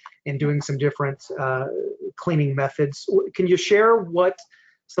open and doing some different cleaning methods, can you share what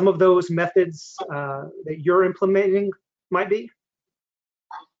some of those methods that you're implementing might be?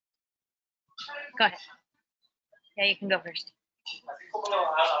 Go ahead. Yeah, you can go first.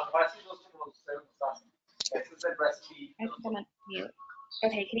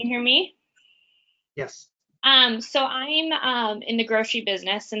 Okay, can you hear me? Yes. So I'm in the grocery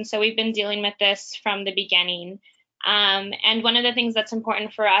business, and so we've been dealing with this from the beginning. And one of the things that's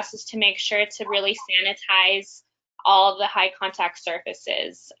important for us is to make sure to really sanitize all the high contact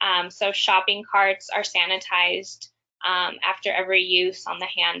surfaces. So shopping carts are sanitized after every use on the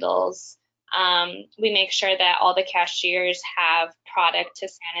handles. We make sure that all the cashiers have product to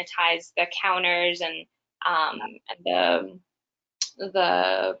sanitize the counters and the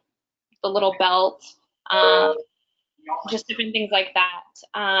little belt, just different things like that.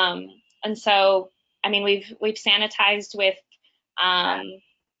 And so, I mean, we've sanitized with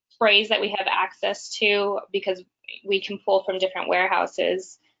sprays that we have access to because we can pull from different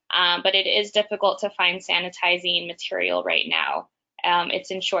warehouses. But it is difficult to find sanitizing material right now.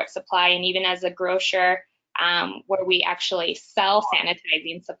 It's in short supply, and even as a grocer, where we actually sell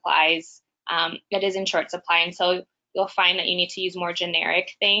sanitizing supplies, it is in short supply. And so you'll find that you need to use more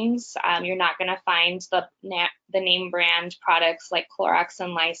generic things. You're not going to find the name brand products like Clorox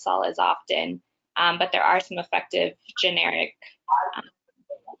and Lysol as often, but there are some effective generic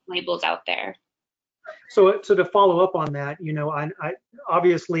labels out there. So to follow up on that, I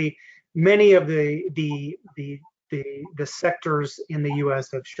obviously many of the sectors in the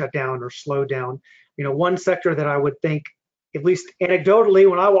U.S. have shut down or slowed down. One sector that I would think, at least anecdotally,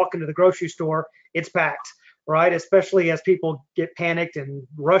 when I walk into the grocery store, it's packed, right? Especially as people get panicked and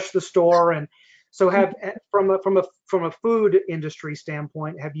rush the store. And so, from a food industry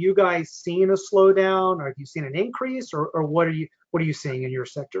standpoint, have you guys seen a slowdown, or have you seen an increase, or what are you seeing in your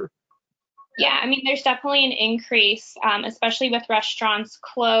sector? Yeah, I mean, there's definitely an increase, especially with restaurants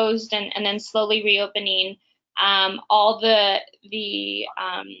closed and then slowly reopening. All the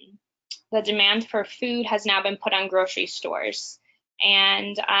demand for food has now been put on grocery stores.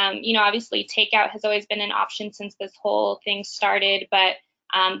 And, obviously takeout has always been an option since this whole thing started, but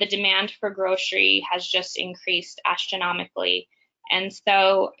the demand for grocery has just increased astronomically. And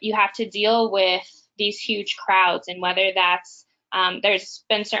so you have to deal with these huge crowds, and whether that's there's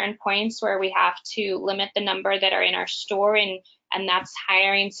been certain points where we have to limit the number that are in our store, and that's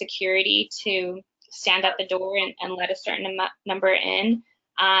hiring security to stand at the door and let a certain number in.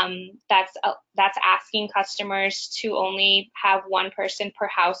 That's asking customers to only have one person per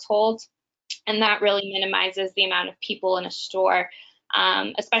household, and that really minimizes the amount of people in a store.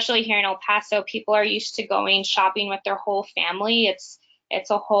 Especially here in El Paso, people are used to going shopping with their whole family. It's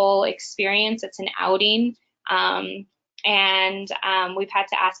a whole experience. It's an outing. And we've had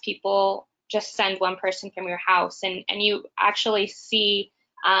to ask people, just send one person from your house. And you actually see,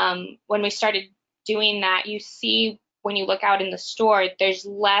 when we started doing that, you see when you look out in the store, there's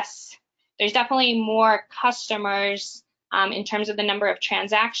definitely more customers in terms of the number of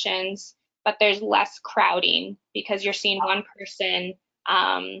transactions, but there's less crowding because you're seeing one person,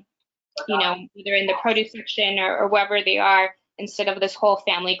 either in the produce section or wherever they are, instead of this whole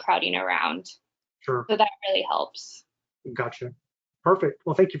family crowding around. Sure. So that really helps. Gotcha. Perfect.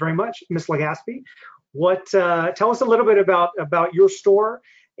 Well, thank you very much, Ms. Legaspi. Tell us a little bit about your store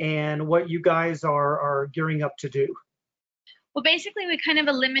and what you guys are gearing up to do. Well, basically, we kind of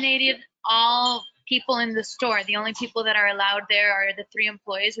eliminated all people in the store. The only people that are allowed there are the 3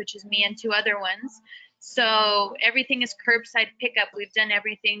 employees, which is me and 2 other ones. So everything is curbside pickup. We've done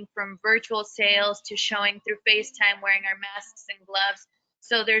everything from virtual sales to showing through FaceTime, wearing our masks and gloves.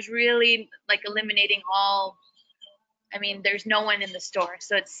 So there's really like eliminating all, there's no one in the store.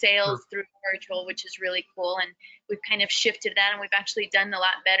 So it's sales through virtual, which is really cool. And we've kind of shifted that, and we've actually done a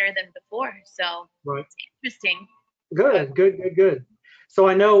lot better than before. So It's interesting. Good. So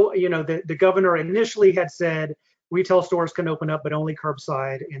I know, the governor initially had said retail stores can open up, but only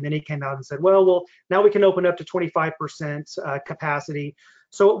curbside. And then he came out and said, well, now we can open up to 25% capacity.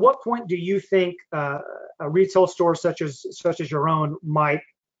 So at what point do you think a retail store such as your own might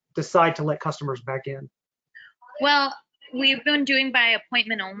decide to let customers back in? Well, we've been doing by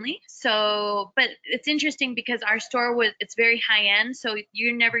appointment only. So, but it's interesting because our store it's very high end. So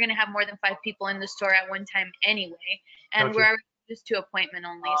you're never going to have more than 5 people in the store at one time anyway. And Gotcha. we're used to appointment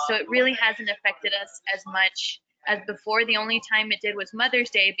only. So it really hasn't affected us as much as before. The only time it did was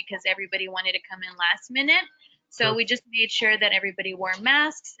Mother's Day because everybody wanted to come in last minute. So we just made sure that everybody wore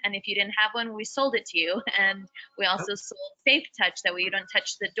masks, and if you didn't have one, we sold it to you. And we also sold Safe Touch, that way you don't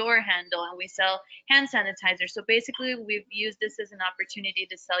touch the door handle, and we sell hand sanitizer. So basically, we've used this as an opportunity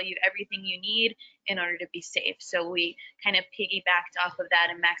to sell you everything you need in order to be safe. So we kind of piggybacked off of that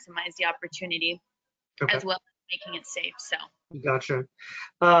and maximized the opportunity as well as making it safe. So. Gotcha.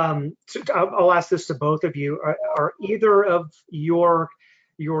 So I'll ask this to both of you. Are either of your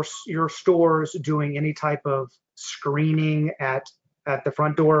stores doing any type of screening at the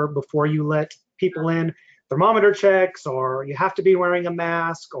front door before you let people in? Thermometer checks, or you have to be wearing a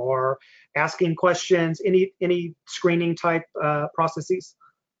mask, or asking questions, any screening type processes?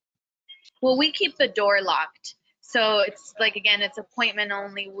 Well, we keep the door locked. So it's like, again, it's appointment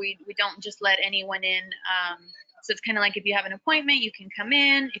only. We don't just let anyone in. So it's kind of like if you have an appointment, you can come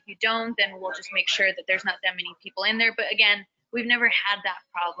in. If you don't, then we'll just make sure that there's not that many people in there. But again, we've never had that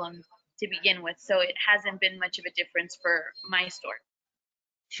problem to begin with, so it hasn't been much of a difference for my store.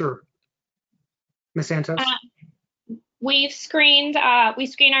 Sure. Ms. Santos? We screen our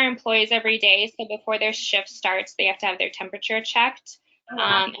employees every day. So before their shift starts, they have to have their temperature checked.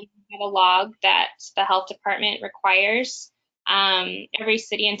 And we have a log that the health department requires. Every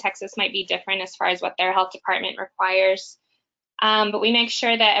city in Texas might be different as far as what their health department requires. But we make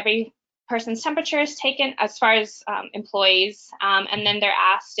sure that every person's temperature is taken as far as employees, and then they're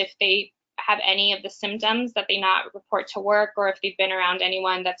asked if they have any of the symptoms that they not report to work, or if they've been around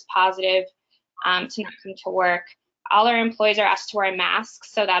anyone that's positive to not come to work. All our employees are asked to wear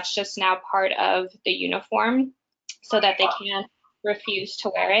masks, so that's just now part of the uniform so that they can't refuse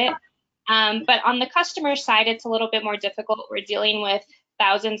to wear it. But on the customer side, it's a little bit more difficult. We're dealing with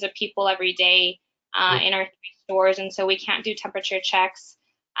thousands of people every day in our 3 stores, and so we can't do temperature checks.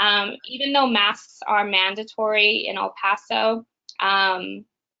 Even though masks are mandatory in El Paso, and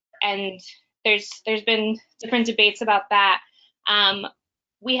there's been different debates about that,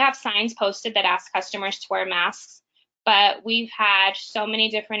 we have signs posted that ask customers to wear masks, but we've had so many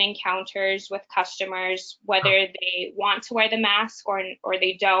different encounters with customers, whether they want to wear the mask or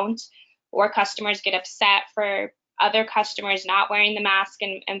they don't, or customers get upset for other customers not wearing the mask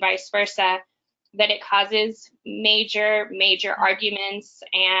and vice versa, that it causes major arguments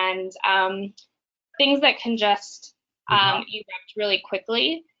and things that can just erupt really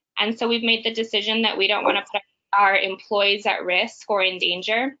quickly. And so we've made the decision that we don't want to put our employees at risk or in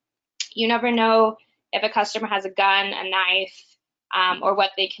danger. You never know if a customer has a gun, a knife, or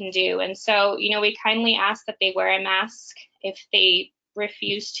what they can do. And so, we kindly ask that they wear a mask. If they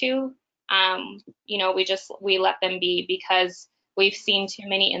refuse to, we let them be, because we've seen too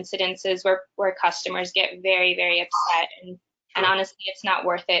many incidences where customers get very, very upset. And honestly, it's not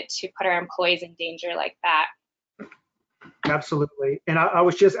worth it to put our employees in danger like that. Absolutely. And I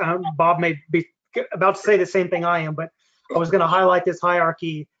was just, Bob may be about to say the same thing I am, but I was going to highlight this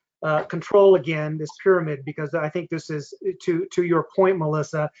hierarchy control again, this pyramid, because I think this is, to your point,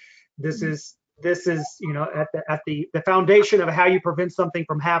 Melissa, this is at the foundation of how you prevent something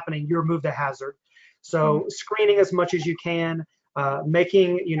from happening. You remove the hazard. So screening as much as you can,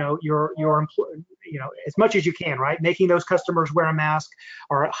 making as much as you can, right? Making those customers wear a mask,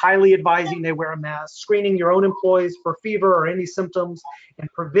 or highly advising they wear a mask, screening your own employees for fever or any symptoms, and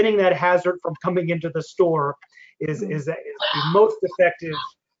preventing that hazard from coming into the store is the most effective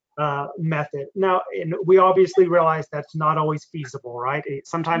method. Now, and we obviously realize that's not always feasible, right?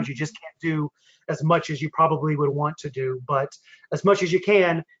 Sometimes you just can't do as much as you probably would want to do, but as much as you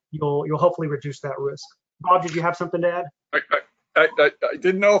can, you'll hopefully reduce that risk. Bob, did you have something to add? I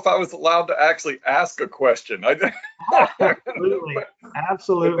didn't know if I was allowed to actually ask a question.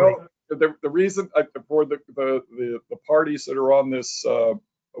 Absolutely. The reason for the parties that are on this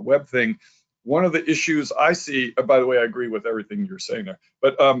web thing, one of the issues I see, by the way, I agree with everything you're saying there,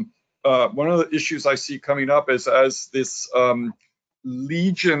 but one of the issues I see coming up is as this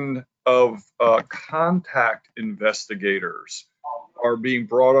legion of contact investigators are being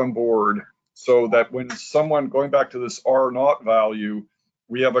brought on board, so that when someone, going back to this R0 value,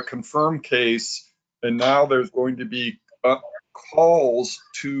 we have a confirmed case, and now there's going to be calls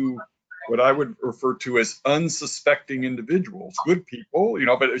to what I would refer to as unsuspecting individuals, good people,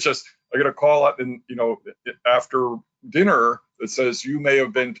 but it's just, I get a call out and, after dinner that says you may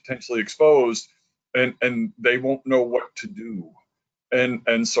have been potentially exposed, and they won't know what to do.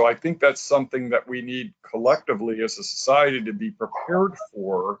 And so I think that's something that we need collectively as a society to be prepared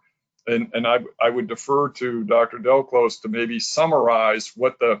for. And I would defer to Dr. Delclos to maybe summarize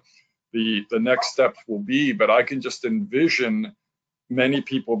what the next steps will be, but I can just envision many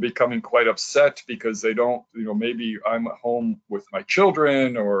people becoming quite upset because they don't, maybe I'm at home with my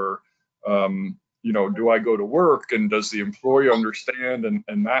children, or, do I go to work, and does the employer understand,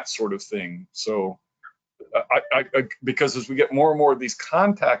 and that sort of thing. So I because as we get more and more of these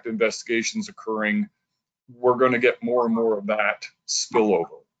contact investigations occurring, we're going to get more and more of that spillover.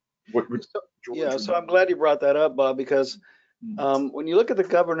 So I'm glad you brought that up, Bob, because when you look at the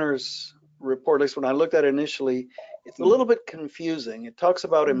governor's report, at least when I looked at it initially, it's a little bit confusing. It talks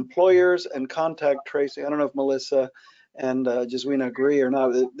about employers and contact tracing. I don't know if Melissa and Jaswina agree or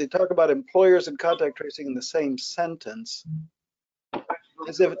not. They talk about employers and contact tracing in the same sentence,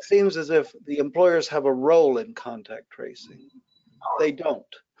 as if it seems as if the employers have a role in contact tracing. They don't.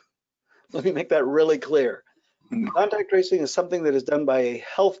 Let me make that really clear. Contact tracing is something that is done by a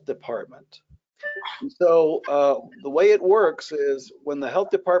health department. So the way it works is when the health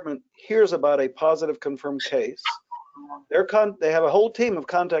department hears about a positive confirmed case, they have a whole team of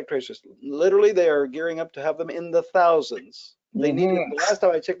contact tracers. Literally, they are gearing up to have them in the thousands. They needed, the last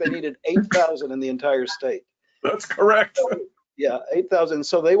time I checked, they needed 8,000 in the entire state. That's correct. Yeah, 8,000.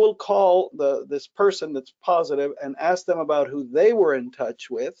 So they will call this person that's positive and ask them about who they were in touch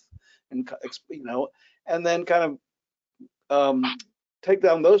with, and and then kind of take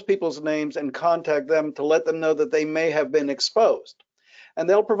down those people's names and contact them to let them know that they may have been exposed. And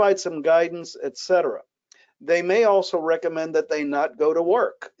they'll provide some guidance, etc. They may also recommend that they not go to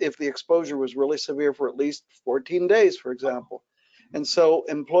work if the exposure was really severe for at least 14 days, for example. And so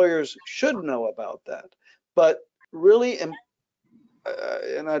employers should know about that. But really, and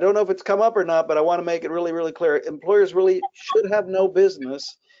I don't know if it's come up or not, but I want to make it really, really clear. Employers really should have no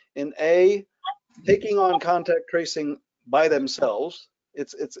business in taking on contact tracing by themselves.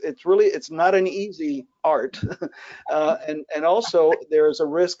 It's not an easy art, and also there is a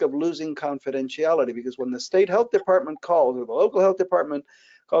risk of losing confidentiality, because when the state health department calls, or the local health department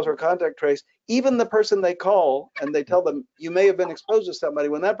calls for contact trace, even the person they call and they tell them you may have been exposed to somebody,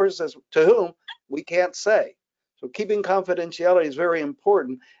 when that person says to whom, we can't say. So keeping confidentiality is very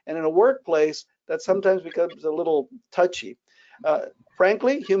important, and in a workplace that sometimes becomes a little touchy.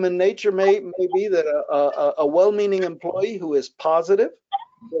 Frankly, human nature may be that a well-meaning employee who is positive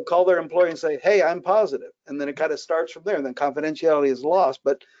will call their employer and say, hey, I'm positive. And then it kind of starts from there, and then confidentiality is lost.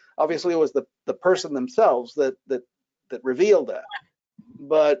 But obviously it was the person themselves that revealed that.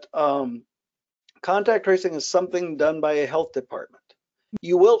 But contact tracing is something done by a health department.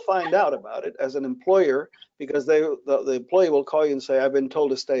 You will find out about it as an employer, because the employee will call you and say, I've been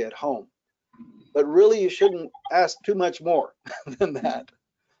told to stay at home. But really, you shouldn't ask too much more than that.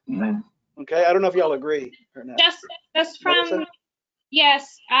 Okay, I don't know if y'all agree or not. Just from,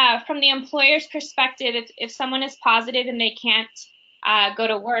 yes, from the employer's perspective, if someone is positive and they can't go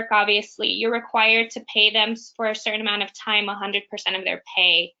to work, obviously, you're required to pay them for a certain amount of time 100% of their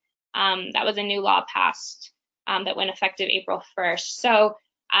pay. That was a new law passed that went effective April 1st. So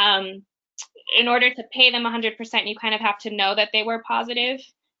in order to pay them 100%, you kind of have to know that they were positive.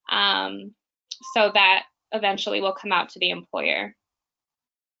 So that eventually will come out to the employer.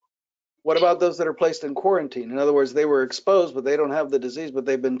 What about those that are placed in quarantine? In other words, they were exposed, but they don't have the disease, but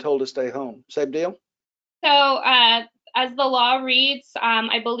they've been told to stay home. Same deal? So as the law reads,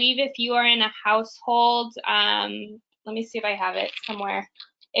 I believe if you are in a household, let me see if I have it somewhere.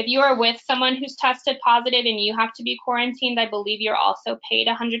 If you are with someone who's tested positive and you have to be quarantined, I believe you're also paid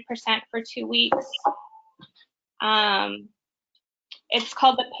 100% for 2 weeks. It's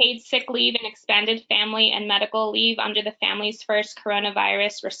called the Paid Sick Leave and Expanded Family and Medical Leave under the Families First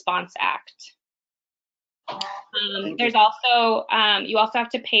Coronavirus Response Act. There's also, you also have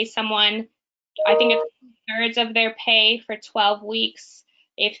to pay someone, I think it's 2/3 of their pay for 12 weeks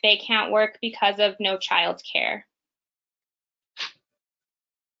if they can't work because of no child care.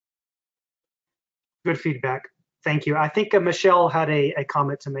 Good feedback. Thank you. I think Michelle had a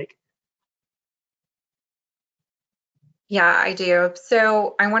comment to make. Yeah, I do.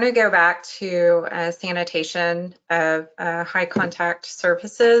 So I want to go back to sanitation of high contact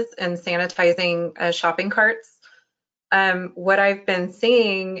surfaces and sanitizing shopping carts. What I've been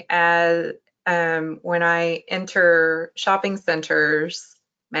seeing as when I enter shopping centers,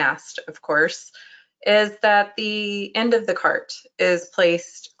 masked, of course, is that the end of the cart is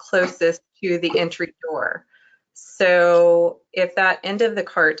placed closest to the entry door. So if that end of the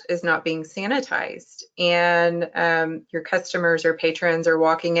cart is not being sanitized and your customers or patrons are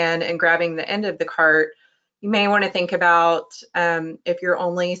walking in and grabbing the end of the cart, you may want to think about if you're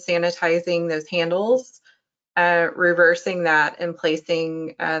only sanitizing those handles, reversing that and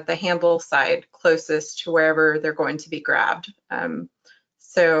placing the handle side closest to wherever they're going to be grabbed.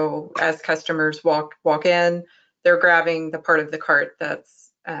 So as customers walk in, they're grabbing the part of the cart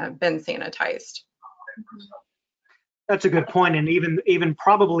that's been sanitized. That's a good point, and even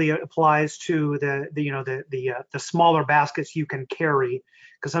probably applies to the smaller baskets you can carry,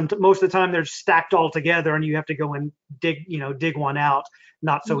 because most of the time they're stacked all together and you have to go and dig one out.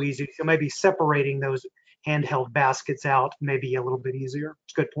 Not so easy. So maybe separating those handheld baskets out may be a little bit easier.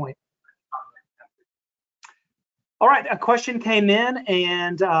 It's a good point. All right, a question came in,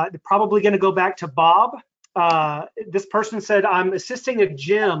 and probably going to go back to Bob. This person said, I'm assisting a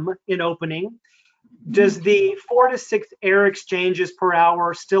gym in opening. Does the 4 to 6 air exchanges per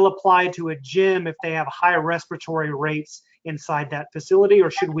hour still apply to a gym if they have high respiratory rates inside that facility, or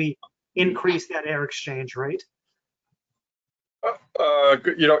should we increase that air exchange rate? A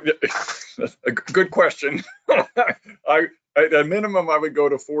good question. At a minimum, I would go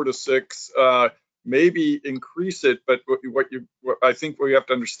to 4 to 6, maybe increase it. But what I think what you have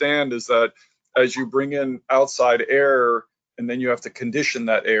to understand is that as you bring in outside air, and then you have to condition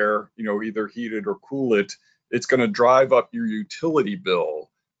that air, either heat it or cool it, it's going to drive up your utility bill.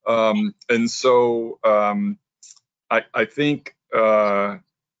 And so I think I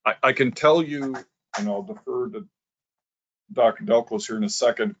can tell you, and I'll defer to Dr. Delclos here in a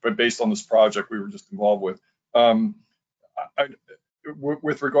second, but based on this project we were just involved with,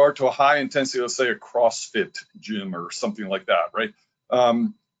 with regard to a high intensity, let's say a CrossFit gym or something like that, right?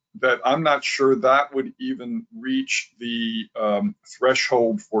 That I'm not sure that would even reach the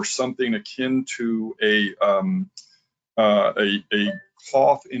threshold for something akin to a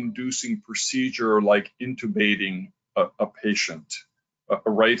cough-inducing procedure like intubating a patient,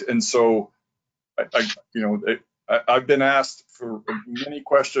 right? And so, I've been asked for many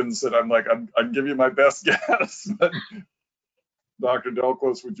questions that I'm like, I'd give you my best guess. But Dr.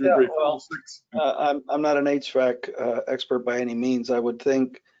 Delclos, would you agree? Well, I'm not an HVAC expert by any means. I would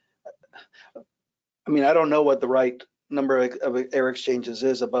think. I don't know what the right number of air exchanges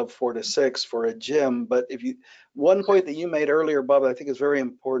is above 4 to 6 for a gym, but one point that you made earlier, Bob, I think is very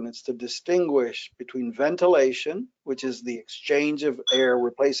important. It's to distinguish between ventilation, which is the exchange of air,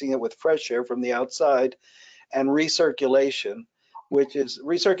 replacing it with fresh air from the outside, and recirculation, which is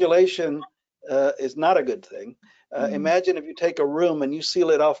recirculation is not a good thing, Imagine if you take a room and you seal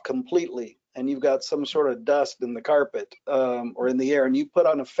it off completely, and you've got some sort of dust in the carpet or in the air, and you put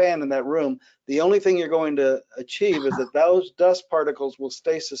on a fan in that room. The only thing you're going to achieve is that those dust particles will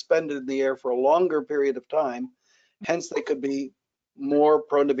stay suspended in the air for a longer period of time. Hence, they could be more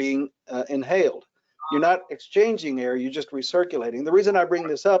prone to being inhaled. You're not exchanging air, you're just recirculating. The reason I bring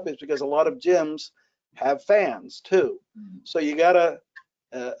this up is because a lot of gyms have fans too. So you gotta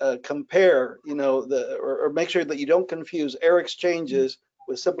compare, you know, or make sure that you don't confuse air exchanges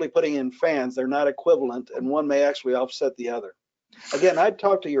with simply putting in fans. They're not equivalent, and one may actually offset the other. Again, I'd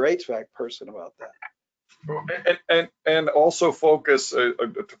talk to your HVAC person about that. And also focus,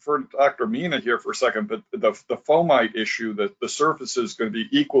 for Dr. Mina here for a second, but the fomite issue, that the surface is going to be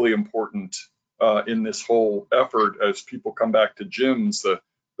equally important in this whole effort as people come back to gyms,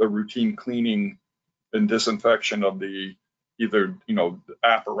 the routine cleaning and disinfection of the either, you know, the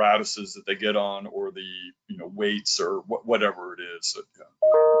apparatuses that they get on, or the, you know, weights, or whatever it is.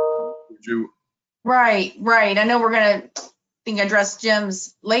 Would you? Right. I know we're going to address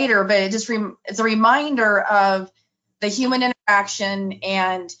gyms later, but it's a reminder of the human interaction,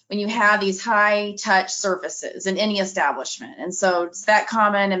 and when you have these high touch surfaces in any establishment. And so it's that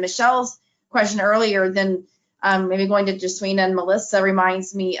comment, and Michelle's question earlier, then maybe going to Jaswina and Melissa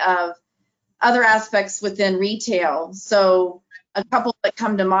reminds me of other aspects within retail. So a couple that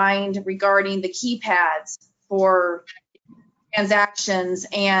come to mind regarding the keypads for transactions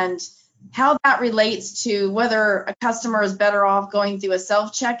and how that relates to whether a customer is better off going through a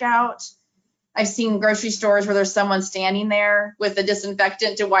self-checkout. I've seen grocery stores where there's someone standing there with a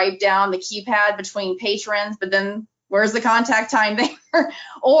disinfectant to wipe down the keypad between patrons, but then where's the contact time there?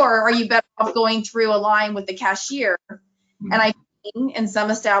 Or are you better off going through a line with the cashier? And I've seen in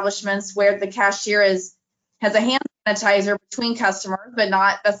some establishments where the cashier has a hand sanitizer between customers, but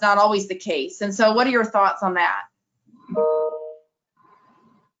that's not always the case. And so what are your thoughts on that?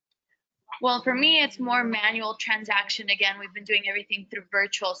 Well, for me, it's more manual transaction. Again, we've been doing everything through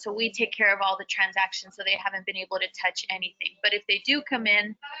virtual, so we take care of all the transactions, so they haven't been able to touch anything. But if they do come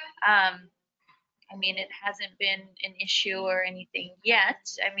in, I mean, it hasn't been an issue or anything yet.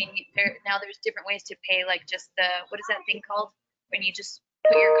 I mean, now there's different ways to pay, like just what is that thing called? When you just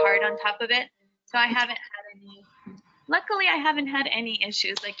put your card on top of it. So I haven't had any, luckily I haven't had any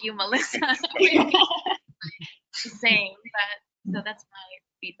issues like you, Melissa. Same, but so that's my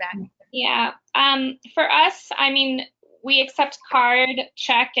feedback. Yeah, for us, I mean, we accept card,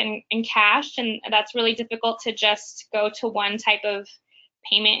 check, and cash, and that's really difficult to just go to one type of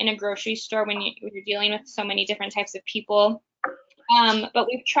payment in a grocery store when you're dealing with so many different types of people. But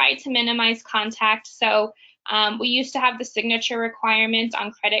we've tried to minimize contact. So we used to have the signature requirement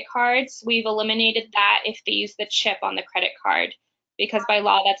on credit cards. We've eliminated that if they use the chip on the credit card, because by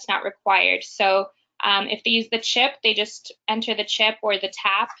law that's not required. So if they use the chip, they just enter the chip or the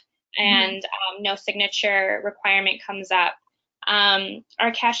tap, and no signature requirement comes up.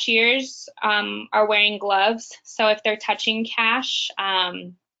 Our cashiers are wearing gloves, so if they're touching cash,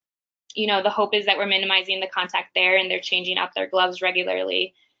 you know, the hope is that we're minimizing the contact there, and they're changing out their gloves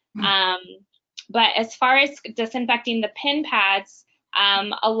regularly. But as far as disinfecting the pin pads,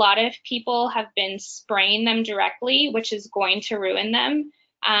 a lot of people have been spraying them directly, which is going to ruin them.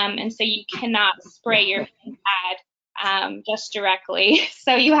 And so you cannot spray your pin pad just directly.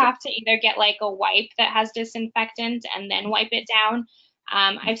 So you have to either get like a wipe that has disinfectant and then wipe it down.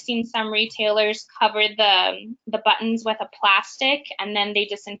 I've seen some retailers cover the buttons with a plastic, and then they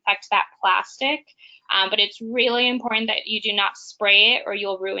disinfect that plastic. But it's really important that you do not spray it, or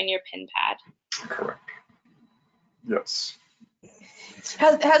you'll ruin your pin pad. Correct. Yes.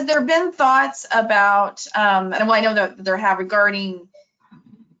 Has there been thoughts about, and well, I know that there have, regarding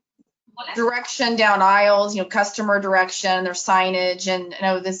direction down aisles, you know, customer direction, their signage, and I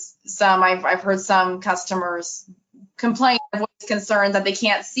know I've heard some customers complain or voice concern that they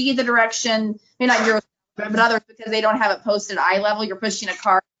can't see the direction, maybe not yours, but others, because they don't have it posted eye level. You're pushing a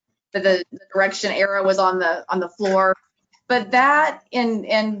cart, that the direction arrow was on the floor. But that,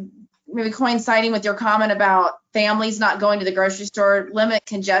 and maybe coinciding with your comment about families not going to the grocery store, limit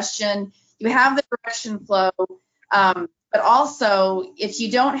congestion. You have the direction flow, but also if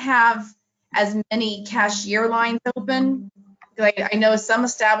you don't have as many cashier lines open, like I know some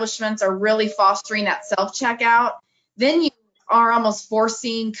establishments are really fostering that self-checkout, then you are almost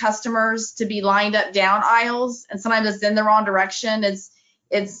forcing customers to be lined up down aisles, and sometimes it's in the wrong direction. I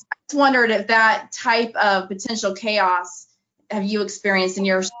just wondered if that type of potential chaos have you experienced in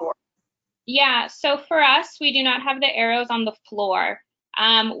your store? Yeah, so for us, we do not have the arrows on the floor.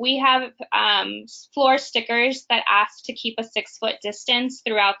 We have floor stickers that ask to keep a 6-foot distance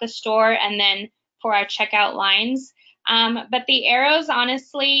throughout the store, and then for our checkout lines. But the arrows,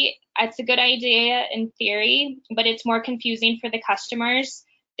 honestly, it's a good idea in theory, but it's more confusing for the customers.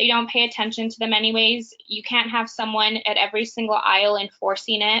 They don't pay attention to them anyways. You can't have someone at every single aisle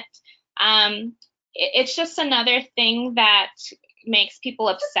enforcing it. It's just another thing that makes people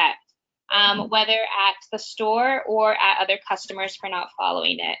upset, whether at the store or at other customers for not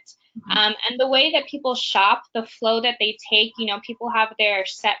following it. And the way that people shop, the flow that they take, people have their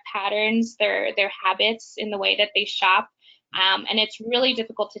set patterns, their habits in the way that they shop. And it's really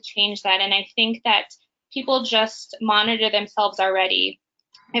difficult to change that. And I think that people just monitor themselves already.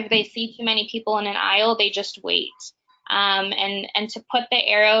 If they see too many people in an aisle, they just wait. And to put the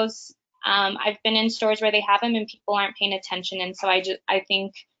arrows, I've been in stores where they have them and people aren't paying attention. And so I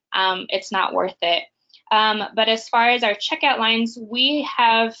think it's not worth it. But as far as our checkout lines, we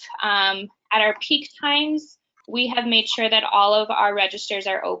have, at our peak times, we have made sure that all of our registers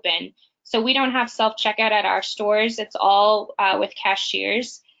are open. So we don't have self-checkout at our stores. It's all with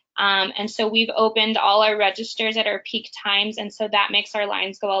cashiers. And so we've opened all our registers at our peak times. And so that makes our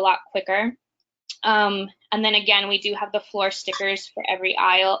lines go a lot quicker. And then again, we do have the floor stickers for every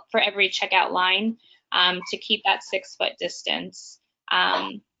aisle, for every checkout line, to keep that 6-foot distance.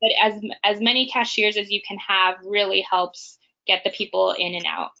 But as many cashiers as you can have really helps get the people in and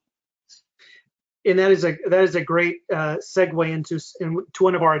out. And that is a great segue into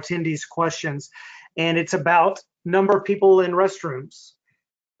one of our attendees' questions, and it's about number of people in restrooms.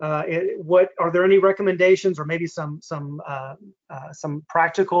 What are there any recommendations, or maybe some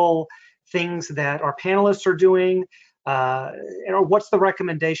practical things that our panelists are doing? Or what's the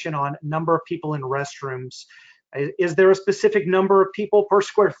recommendation on number of people in restrooms? Is there a specific number of people per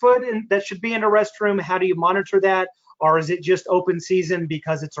square foot that should be in a restroom? How do you monitor that? Or is it just open season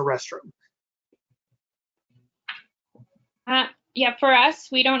because it's a restroom? Yeah, for us,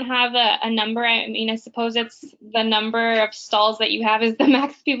 we don't have a number. I mean, I suppose it's the number of stalls that you have is the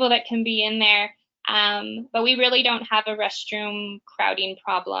max people that can be in there. But we really don't have a restroom crowding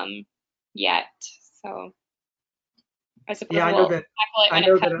problem yet. So I suppose yeah,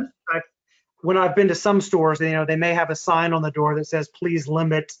 when I've been to some stores, they may have a sign on the door that says, please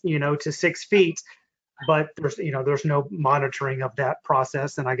limit, to 6 feet, but there's no monitoring of that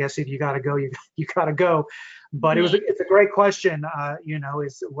process. And I guess if you got to go, you got to go. But it's a great question.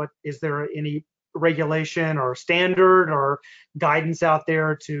 Is there any regulation or standard or guidance out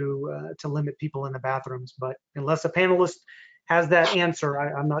there to limit people in the bathrooms? But unless a panelist has that answer,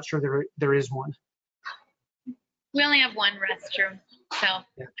 I'm not sure there is one. We only have one restroom, so.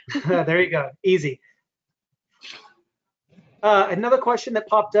 Yeah. There you go, easy. Another question that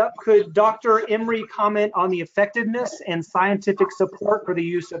popped up, could Dr. Emery comment on the effectiveness and scientific support for the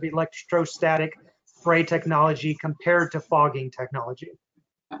use of electrostatic spray technology compared to fogging technology?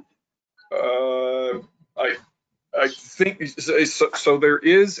 I think so. There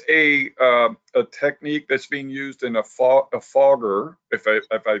is a technique that's being used in a fogger. If I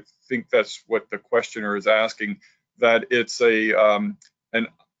think that's what the questioner is asking, that it's an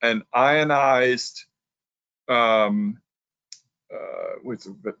ionized. What's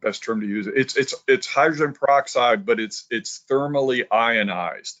the best term to use? It's hydrogen peroxide, but it's thermally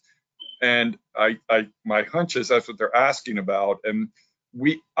ionized. And my hunch is that's what they're asking about. And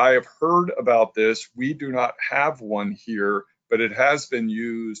I have heard about this. We do not have one here, but it has been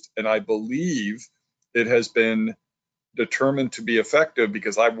used, and I believe it has been determined to be effective,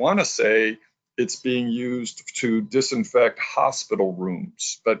 because I want to say it's being used to disinfect hospital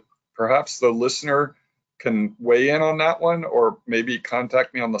rooms. But perhaps the listener can weigh in on that one, or maybe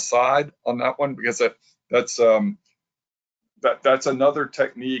contact me on the side on that one, because that's another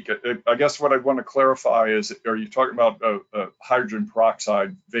technique. I guess what I want to clarify is, are you talking about hydrogen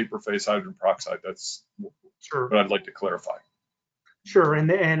peroxide, vapor phase hydrogen peroxide? That's sure what I'd like to clarify. Sure,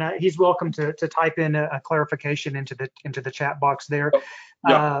 and he's welcome to type in a clarification into the chat box there.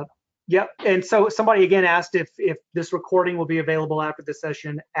 Yeah. Yep. And so somebody again asked if this recording will be available after the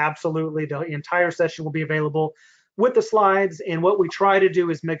session. Absolutely, the entire session will be available with the slides. And what we try to do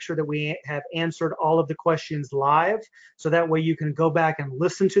is make sure that we have answered all of the questions live, so that way you can go back and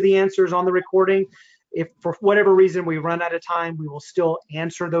listen to the answers on the recording. If for whatever reason we run out of time, we will still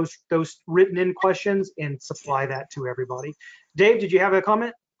answer those written in questions and supply that to everybody. Dave, did you have a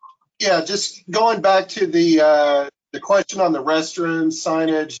comment? Yeah, just going back to the question on the restroom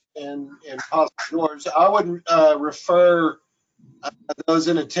signage and hospital doors, I would refer those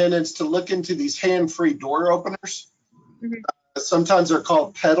in attendance to look into these hand-free door openers. Mm-hmm. Sometimes they're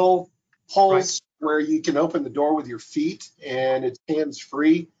called pedal pulls, right, where you can open the door with your feet and it's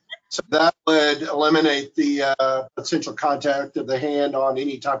hands-free. So that would eliminate the potential contact of the hand on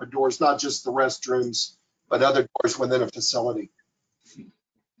any type of doors, not just the restrooms, but other doors within a facility.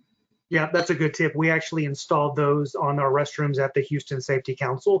 Yeah, that's a good tip. We actually installed those on our restrooms at the Houston Safety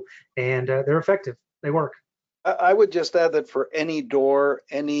Council, and they're effective. They work. I would just add that for any door,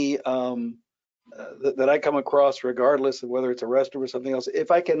 any that I come across, regardless of whether it's a restroom or something else,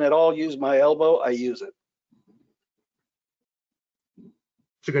 if I can at all use my elbow, I use it.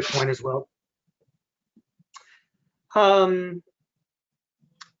 It's a good point as well.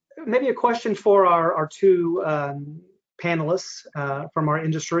 Maybe a question for our two panelists from our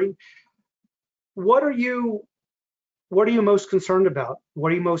industry. What are you most concerned about?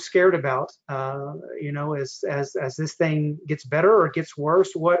 What are you most scared about? You know, as this thing gets better or gets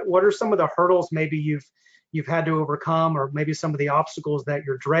worse, what are some of the hurdles maybe you've had to overcome, or maybe some of the obstacles that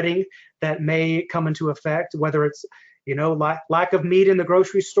you're dreading that may come into effect, whether it's, you know, lack of meat in the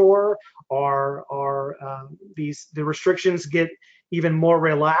grocery store, or the restrictions get even more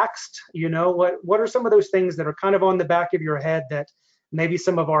relaxed? You know, what are some of those things that are kind of on the back of your head that maybe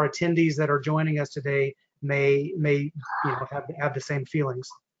some of our attendees that are joining us today may you know, have the same feelings?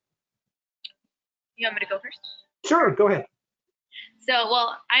 You want me to go first? Sure, go ahead. So,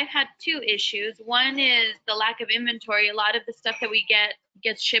 well, I've had two issues. One is the lack of inventory. A lot of the stuff that we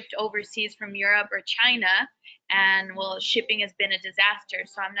gets shipped overseas from Europe or China, and well, shipping has been a disaster.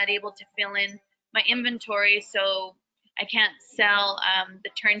 So I'm not able to fill in my inventory, so I can't sell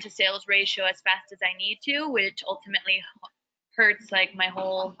the turn to sales ratio as fast as I need to, which ultimately hurts like my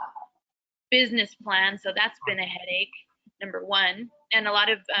whole business plan. So that's been a headache, number one. And a lot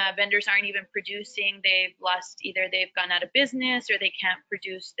of vendors aren't even producing. They've gone out of business, or they can't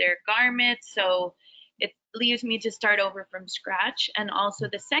produce their garments. So it leaves me to start over from scratch. And also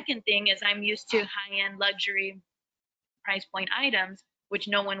the second thing is I'm used to high-end luxury price point items, which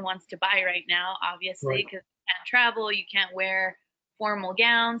no one wants to buy right now, obviously, because you can't travel, you can't wear formal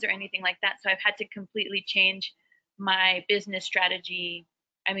gowns or anything like that. So I've had to completely change my business strategy,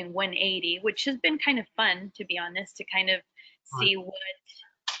 180, which has been kind of fun, to be honest, to kind of see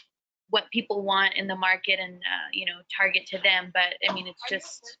what people want in the market and target to them. But I mean,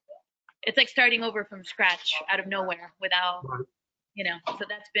 it's like starting over from scratch out of nowhere without, so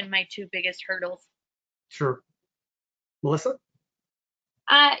that's been my two biggest hurdles. Sure. Melissa?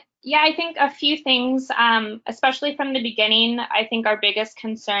 Yeah, I think a few things, especially from the beginning. I think our biggest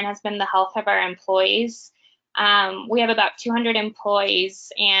concern has been the health of our employees. We have about 200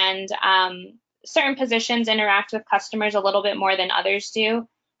 employees, and certain positions interact with customers a little bit more than others do.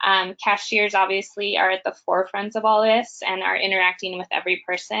 Cashiers obviously are at the forefront of all this and are interacting with every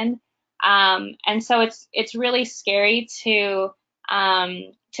person. And so it's really scary to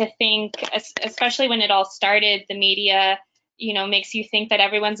think, especially when it all started, the media, makes you think that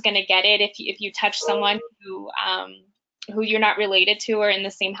everyone's going to get it if you touch someone who you're not related to or in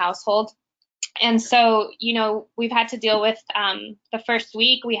the same household. And so, we've had to deal with the first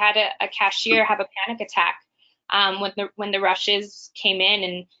week we had a cashier have a panic attack when the rushes came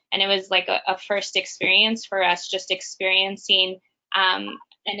in, and it was like a first experience for us, just experiencing an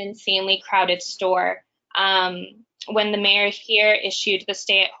insanely crowded store. When the mayor here issued the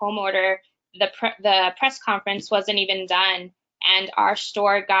stay-at-home order, the press conference wasn't even done, and our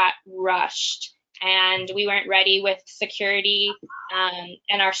store got rushed, and we weren't ready with security,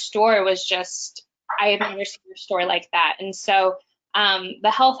 and our store was just, I have never seen a store like that. And so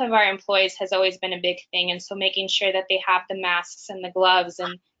the health of our employees has always been a big thing, and so making sure that they have the masks and the gloves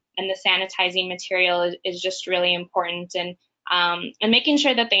and the sanitizing material is just really important, and making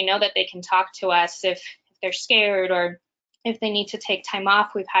sure that they know that they can talk to us if they're scared or if they need to take time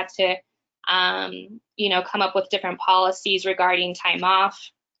off. We've had to come up with different policies regarding time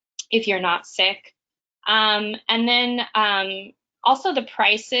off if you're not sick. And then also the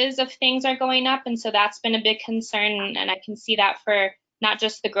prices of things are going up, and so that's been a big concern, and I can see that for not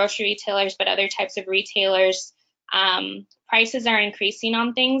just the grocery retailers but other types of retailers. Prices are increasing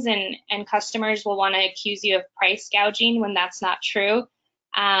on things, and customers will want to accuse you of price gouging when that's not true.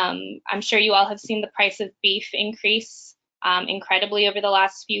 I'm sure you all have seen the price of beef increase incredibly over the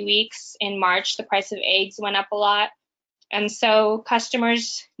last few weeks. In March, the price of eggs went up a lot. And so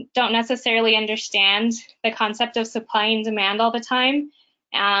customers don't necessarily understand the concept of supply and demand all the time.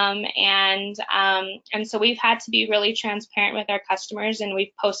 And so we've had to be really transparent with our customers, and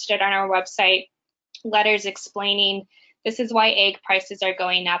we've posted on our website letters explaining this is why egg prices are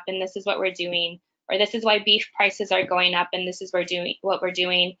going up and this is what we're doing, or this is why beef prices are going up and this is what we're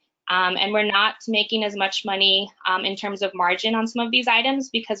doing. And we're not making as much money in terms of margin on some of these items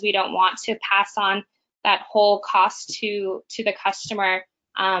because we don't want to pass on that whole cost to the customer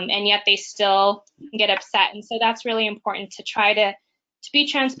and yet they still get upset. And so that's really important to try to be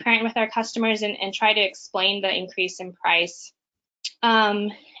transparent with our customers and try to explain the increase in price.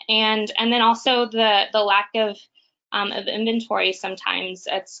 And then also the lack of inventory. Sometimes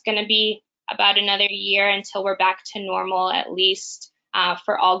it's going to be about another year until we're back to normal, at least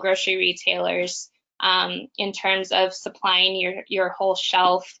for all grocery retailers, in terms of supplying your whole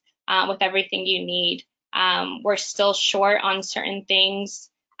shelf with everything you need. We're still short on certain things.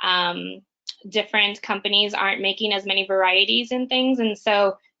 Different companies aren't making as many varieties and things, and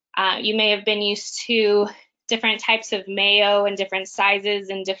so you may have been used to different types of mayo and different sizes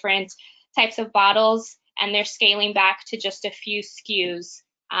and different types of bottles, and they're scaling back to just a few SKUs.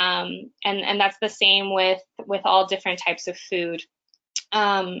 And that's the same with all different types of food.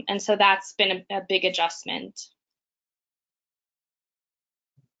 And so that's been a big adjustment.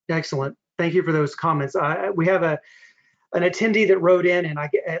 Excellent. Thank you for those comments. We have an attendee that wrote in, and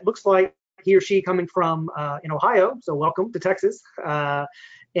it looks like he or she coming from in Ohio, so welcome to Texas.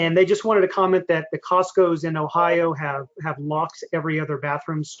 And they just wanted to comment that the Costco's in Ohio have locked every other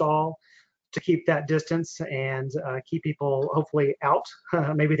bathroom stall to keep that distance and keep people hopefully out.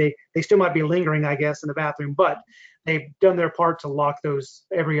 Maybe they still might be lingering, I guess, in the bathroom, but they've done their part to lock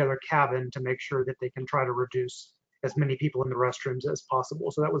every other cabin to make sure that they can try to reduce as many people in the restrooms as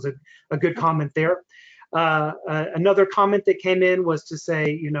possible. So that was a good comment there. Another comment that came in was to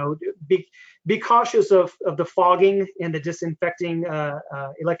say, be cautious of the fogging and the disinfecting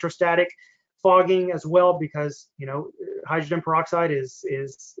electrostatic fogging as well, because hydrogen peroxide is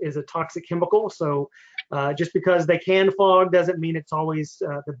a toxic chemical. So just because they can fog doesn't mean it's always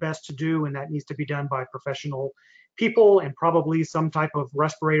the best to do, and that needs to be done by professional people and probably some type of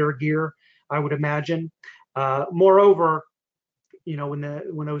respirator gear, I would imagine. Moreover,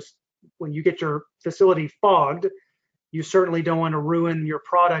 when you get your facility fogged, you certainly don't want to ruin your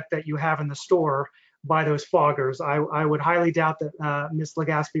product that you have in the store by those foggers. I would highly doubt that Ms.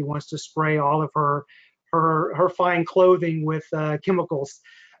 Legaspi wants to spray all of her fine clothing with chemicals.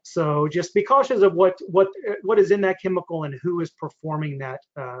 So just be cautious of what is in that chemical and who is performing that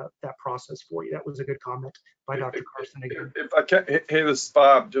process for you. That was a good comment by Dr. Carson again. If I can, hey, this is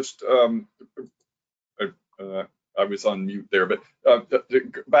Bob. Just I was on mute there, but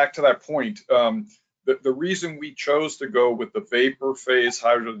back to that point. The reason we chose to go with the vapor phase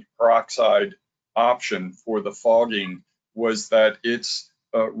hydrogen peroxide option for the fogging was that its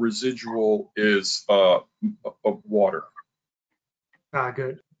residual is of water.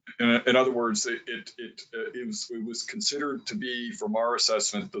 Good. In other words, it was considered to be, from our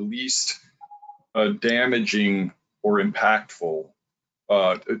assessment, the least damaging or impactful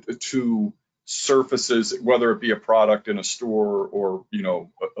to surfaces, whether it be a product in a store or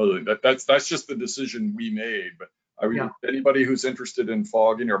that's just the decision we made. But anybody who's interested in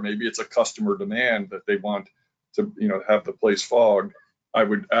fogging, or maybe it's a customer demand that they want to have the place fogged, I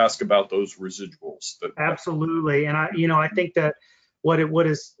would ask about those residuals. Absolutely, and I think that what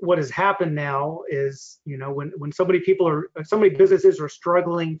has happened now is when so many businesses are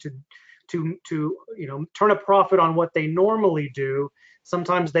struggling to turn a profit on what they normally do.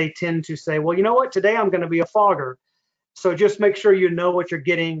 Sometimes they tend to say, well, you know what, today I'm going to be a fogger. So just make sure you know what you're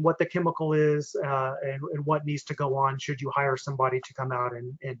getting, what the chemical is, and what needs to go on should you hire somebody to come out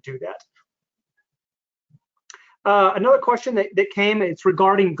and do that. Another question that came, it's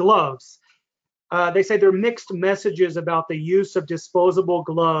regarding gloves. They say there are mixed messages about the use of disposable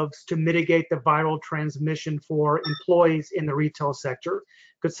gloves to mitigate the viral transmission for employees in the retail sector.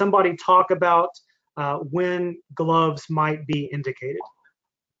 Could somebody talk about when gloves might be indicated?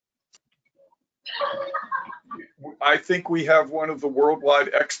 I think we have one of the worldwide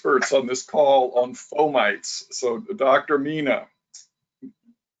experts on this call on fomites. So Dr. Mina,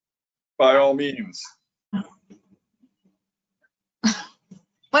 by all means. I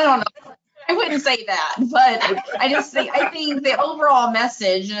don't know. I wouldn't say that, but I think the overall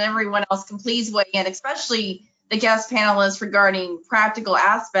message, and everyone else can please weigh in, especially the guest panelists regarding practical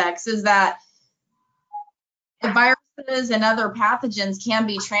aspects, is that the viruses and other pathogens can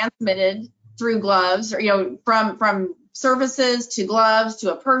be transmitted through gloves, or from surfaces to gloves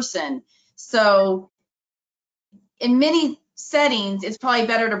to a person. So in many settings, it's probably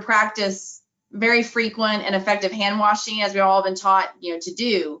better to practice very frequent and effective hand washing, as we've all been taught to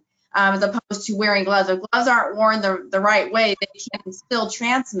do, as opposed to wearing gloves. If gloves aren't worn the right way, they can still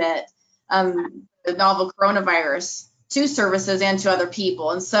transmit the novel coronavirus to services and to other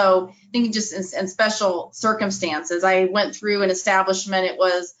people. And so I think just in special circumstances, I went through an establishment, it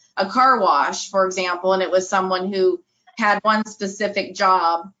was a car wash, for example, and it was someone who had one specific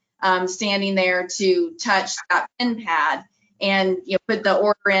job, standing there to touch that pin pad. and put the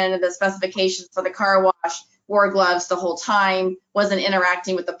order in and the specifications for the car wash, wore gloves the whole time, wasn't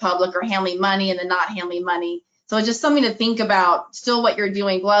interacting with the public or handling money and then not handling money. So it's just something to think about. Still what you're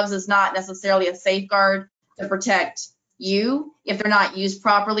doing. Gloves is not necessarily a safeguard to protect you if they're not used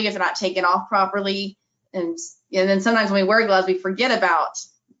properly, if they're not taken off properly. And then sometimes when we wear gloves, we forget about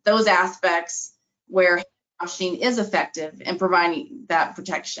those aspects where hand washing is effective in providing that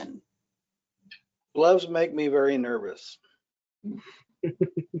protection. Gloves make me very nervous.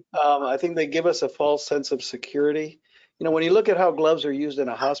 I think they give us a false sense of security. When you look at how gloves are used in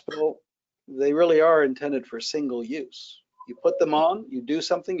a hospital, they really are intended for single use. You put them on, you do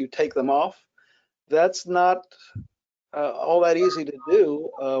something, you take them off. That's not all that easy to do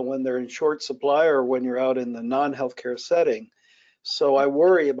when they're in short supply or when you're out in the non-healthcare setting. So I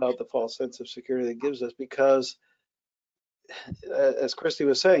worry about the false sense of security that gives us, because as Christy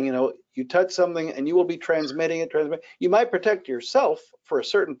was saying, you touch something and you will be transmitting it. You might protect yourself for a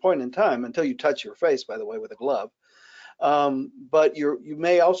certain point in time until you touch your face, by the way, with a glove. But you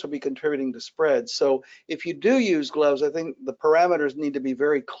may also be contributing to spread. So if you do use gloves, I think the parameters need to be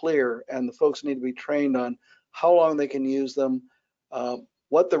very clear, and the folks need to be trained on how long they can use them,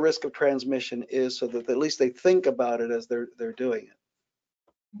 what the risk of transmission is, so that at least they think about it as they're doing it.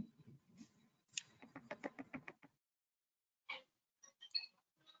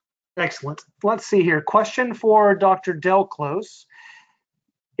 Excellent. Let's see here. Question for Dr. Delclos.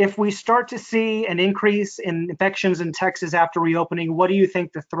 If we start to see an increase in infections in Texas after reopening, what do you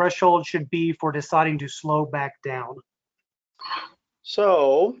think the threshold should be for deciding to slow back down?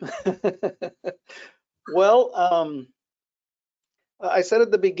 So, well, I said at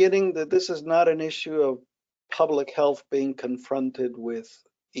the beginning that this is not an issue of public health being confronted with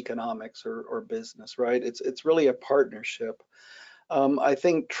economics or business, right? It's really a partnership. I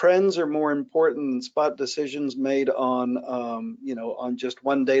think trends are more important than spot decisions made on, on just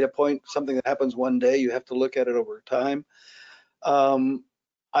one data point, something that happens one day. You have to look at it over time. At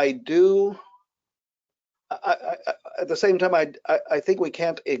the same time, I think we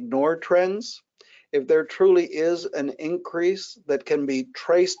can't ignore trends. If there truly is an increase that can be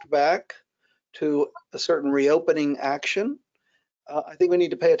traced back to a certain reopening action, I think we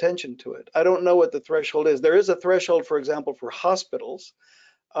need to pay attention to it. I don't know what the threshold is. There is a threshold, for example, for hospitals,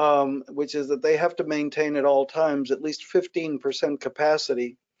 which is that they have to maintain at all times at least 15%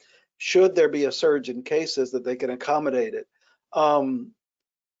 capacity should there be a surge in cases, that they can accommodate it.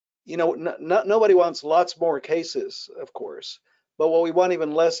 Nobody wants lots more cases, of course, but what we want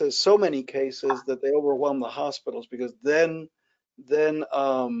even less is so many cases that they overwhelm the hospitals, because then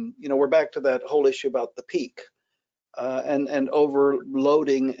we're back to that whole issue about the peak. And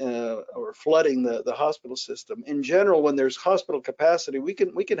overloading or flooding the hospital system. In general, when there's hospital capacity, we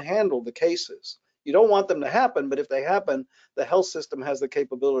can handle the cases. You don't want them to happen, but if they happen, the health system has the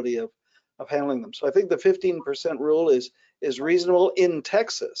capability of handling them. So I think the 15% rule is reasonable in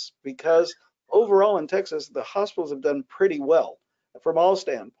Texas, because overall in Texas, the hospitals have done pretty well from all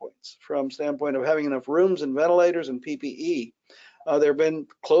standpoints, from standpoint of having enough rooms and ventilators and PPE. There have been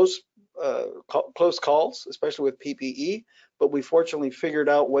close calls, especially with PPE, but we fortunately figured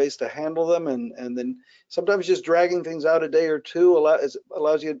out ways to handle them, and then sometimes just dragging things out a day or two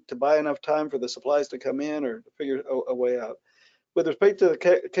allows you to buy enough time for the supplies to come in or to figure a way out. With respect to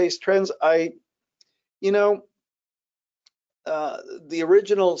the case trends, the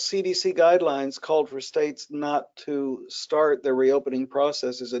original CDC guidelines called for states not to start their reopening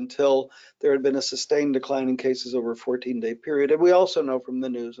processes until there had been a sustained decline in cases over a 14-day period. And we also know from the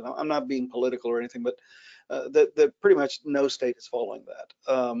news, and I'm not being political or anything, but that pretty much no state is following that,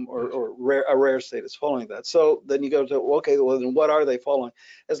 or a rare state is following that. So then you go to, okay, well, then what are they following?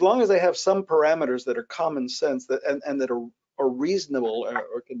 As long as they have some parameters that are common sense and that are reasonable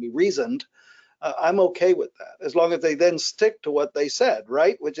or can be reasoned, I'm okay with that, as long as they then stick to what they said,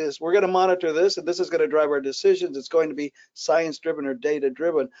 right? Which is, we're going to monitor this, and this is going to drive our decisions. It's going to be science-driven or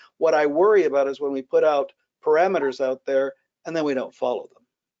data-driven. What I worry about is when we put out parameters out there and then we don't follow them.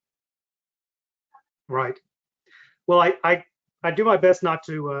 Right. Well, I do my best not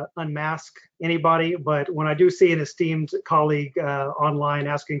to unmask anybody, but when I do see an esteemed colleague online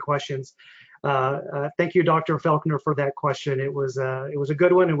asking questions, thank you, Dr. Felkner, for that question. It was a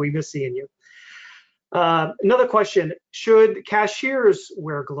good one, and we miss seeing you. Another question, should cashiers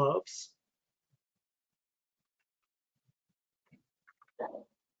wear gloves?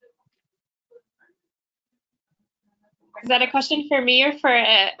 Is that a question for me or for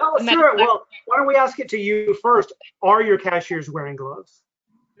Oh, sure. Well, why don't we ask it to you first? Are your cashiers wearing gloves?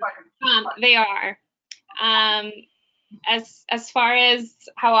 They are. As far as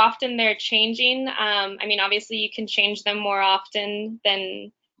how often they're changing, I mean, obviously you can change them more often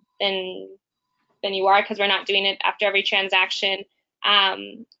than you are, because we're not doing it after every transaction.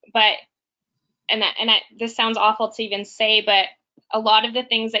 But this sounds awful to even say, but a lot of the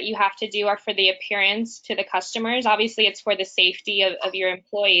things that you have to do are for the appearance to the customers. Obviously, it's for the safety of your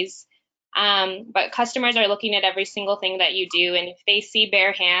employees. But customers are looking at every single thing that you do, and if they see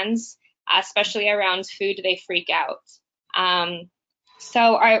bare hands, especially around food, they freak out.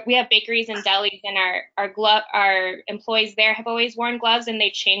 So we have bakeries and delis, and our employees there have always worn gloves, and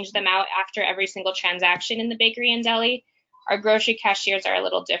they change them out after every single transaction in the bakery and deli. Our grocery cashiers are a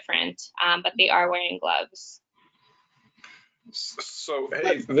little different, but they are wearing gloves. So,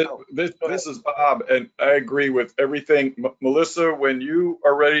 hey, this is Bob, and I agree with everything. Melissa, when you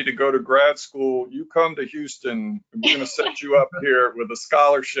are ready to go to grad school, you come to Houston. I'm going to set you up here with a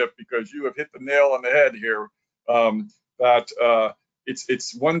scholarship, because you have hit the nail on the head here.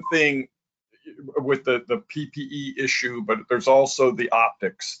 It's one thing with the PPE issue, but there's also the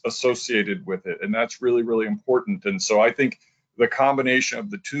optics associated with it, and that's really, really important. And so I think the combination of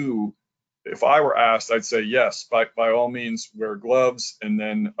the two, if I were asked, I'd say yes, by all means, wear gloves, and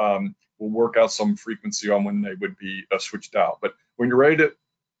then we'll work out some frequency on when they would be switched out. But when you're ready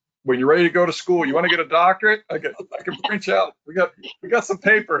to go to school, you want to get a doctorate, I can print out. We got some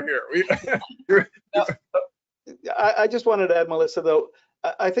paper here. I just wanted to add, Melissa, though,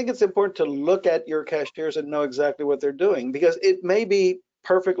 I think it's important to look at your cashiers and know exactly what they're doing, because it may be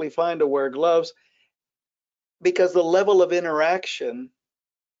perfectly fine to wear gloves, because the level of interaction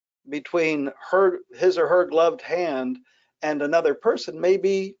between his or her gloved hand and another person may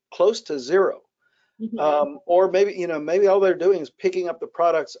be close to zero. Mm-hmm. Or maybe all they're doing is picking up the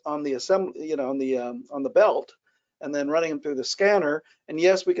products on the assembly, on the belt, and then running them through the scanner. And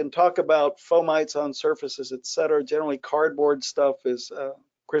yes, we can talk about fomites on surfaces, etc. Generally, cardboard stuff is,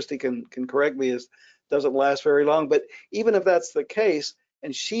 Christy can correct me, doesn't last very long. But even if that's the case,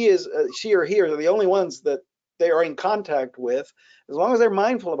 and she or he are the only ones that they are in contact with, as long as they're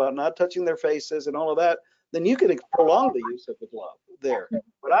mindful about not touching their faces and all of that, then you can prolong the use of the glove there.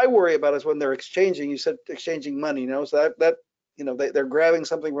 What I worry about is when they're exchanging, you said exchanging money, so that they're grabbing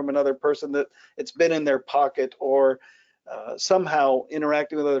something from another person that it's been in their pocket, or somehow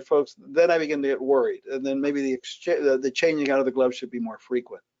interacting with other folks, then I begin to get worried. And then maybe the changing out of the glove should be more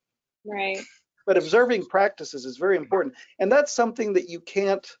frequent. Right. But observing practices is very important. And that's something that you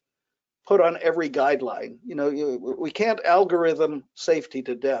can't put on every guideline. We can't algorithm safety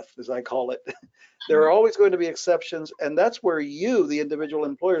to death, as I call it. There are always going to be exceptions, and that's where you, the individual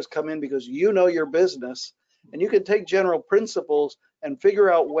employers, come in, because you know your business, and you can take general principles and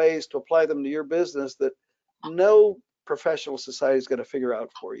figure out ways to apply them to your business that no professional society is going to figure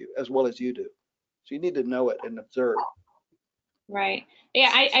out for you as well as you do. So you need to know it and observe. Right.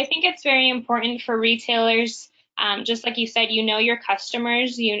 Yeah, I think it's very important for retailers. Just like you said, your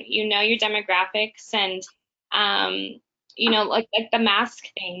customers, you know your demographics, and like the mask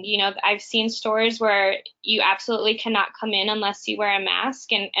thing. I've seen stores where you absolutely cannot come in unless you wear a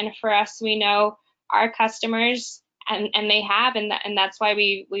mask, and for us, we know our customers, and they have, and that's why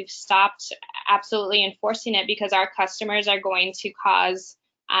we've stopped absolutely enforcing it, because our customers are going to cause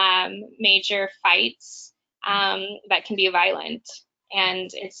major fights that can be violent, and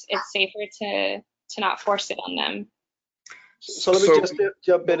it's safer to not force it on them. So let me just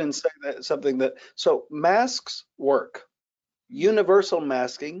jump in and say so masks work. Universal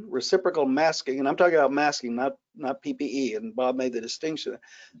masking, reciprocal masking, and I'm talking about masking, not PPE, and Bob made the distinction.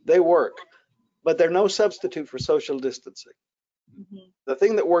 They work, but they're no substitute for social distancing. Mm-hmm. The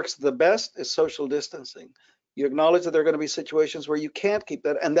thing that works the best is social distancing. You acknowledge that there are going to be situations where you can't keep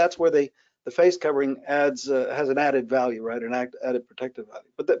that, and that's where the face covering has an added value, right? An added protective value,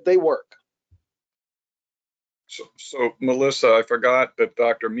 but they work. So Melissa, I forgot that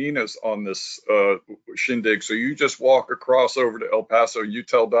Dr. Mina's on this shindig. So you just walk across over to El Paso. You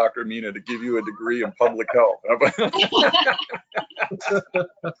tell Dr. Mina to give you a degree in public health.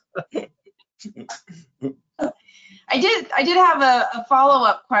 I did have a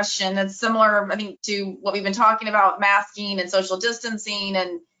follow-up question that's similar, I think, to what we've been talking about, masking and social distancing,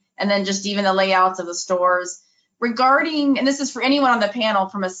 and then just even the layouts of the stores. Regarding, and this is for anyone on the panel,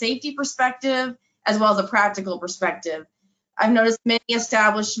 from a safety perspective as well as a practical perspective, I've noticed many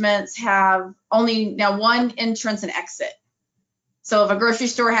establishments have only now one entrance and exit. So if a grocery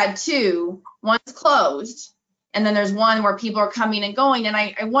store had two, one's closed, and then there's one where people are coming and going. And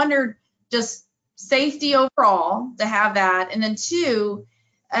I wondered, just safety overall to have that, and then two,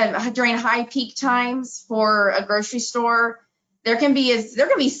 during high peak times for a grocery store, there can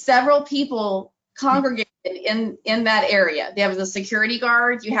be several people congregated in that area. They have the security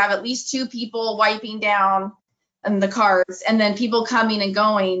guard. You have at least 2 people wiping down the carts, and then people coming and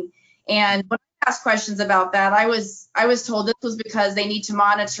going. And when I asked questions about that, I was told this was because they need to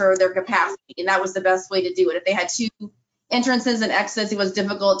monitor their capacity, and that was the best way to do it. If they had 2 entrances and exits, it was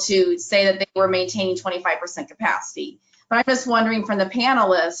difficult to say that they were maintaining 25% capacity. But I'm just wondering from the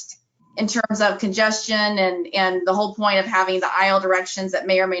panelists, in terms of congestion and the whole point of having the aisle directions that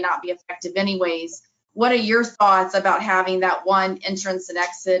may or may not be effective anyways, what are your thoughts about having that one entrance and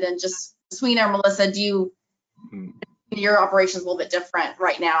exit? And just Sweeney or Melissa, your operation's a little bit different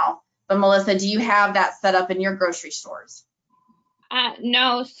right now, but Melissa, do you have that set up in your grocery stores?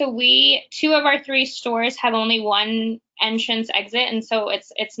 No, so 2 of our 3 stores have only one entrance exit, and so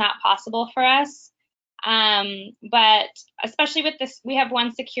it's not possible for us. But especially with this, we have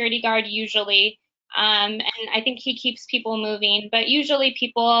one security guard usually, and I think he keeps people moving, but usually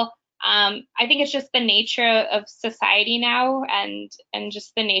people, I think it's just the nature of society now and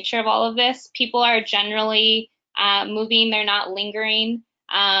just the nature of all of this. People are generally moving, they're not lingering.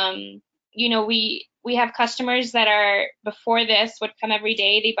 You know, we have customers that are, before this, would come every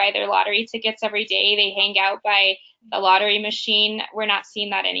day. They buy their lottery tickets every day. They hang out by the lottery machine. We're not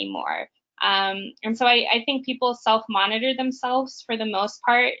seeing that anymore. And so I think people self-monitor themselves for the most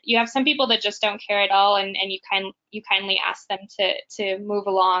part. You have some people that just don't care at all, and you kindly ask them to move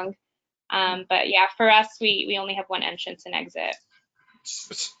along. But yeah, for us, we only have one entrance and exit.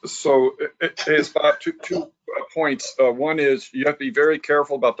 So it's about two points. One is you have to be very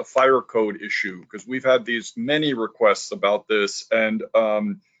careful about the fire code issue, because we've had these many requests about this, and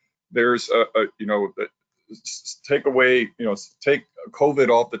there's take COVID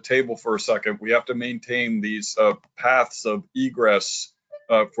off the table for a second. We have to maintain these paths of egress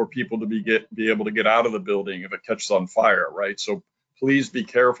for people to be able to get out of the building if it catches on fire, right? So please be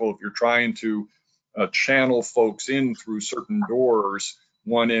careful if you're trying to channel folks in through certain doors,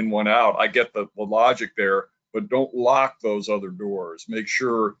 one in, one out. I get the logic there, but don't lock those other doors. Make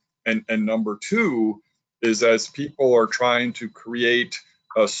sure, and number 2 is, as people are trying to create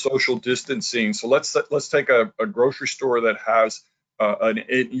social distancing. So let's take a grocery store that has an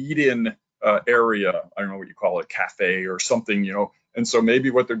eat-in area. I don't know what you call it, cafe or something, you know. And so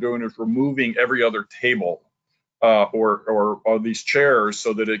maybe what they're doing is removing every other table or these chairs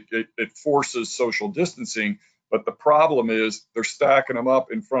so that it forces social distancing. But the problem is they're stacking them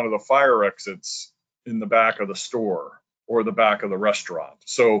up in front of the fire exits in the back of the store or the back of the restaurant.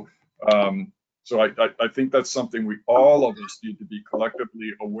 So I think that's something all of us need to be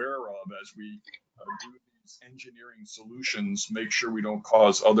collectively aware of as we do these engineering solutions, make sure we don't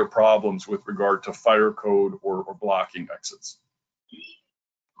cause other problems with regard to fire code or blocking exits.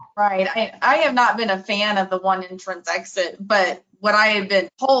 Right. I have not been a fan of the one entrance exit, but what I had been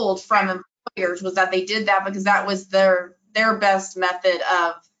told from employers was that they did that because that was their best method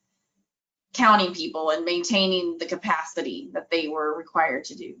of counting people and maintaining the capacity that they were required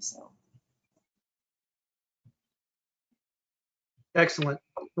to do. So. Excellent.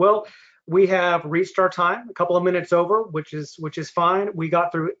 Well, we have reached our time, a couple of minutes over, which is fine. We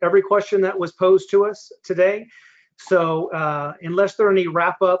got through every question that was posed to us today. So unless there are any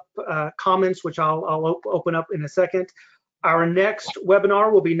wrap-up comments, which I'll open up in a second, our next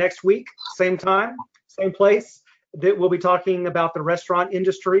webinar will be next week, same time, same place. That we'll be talking about the restaurant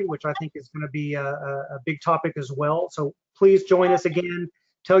industry, which I think is going to be a big topic as well. So please join us again.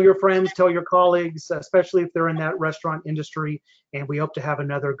 Tell your friends, tell your colleagues, especially if they're in that restaurant industry, and we hope to have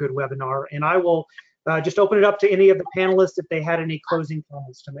another good webinar. And I will just open it up to any of the panelists if they had any closing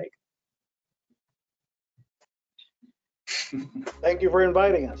comments to make. Thank you for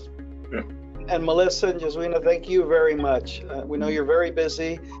inviting us. Yeah. And Melissa and Jaswina, thank you very much. We know you're very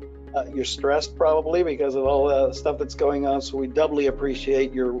busy. You're stressed probably because of all the stuff that's going on. So we doubly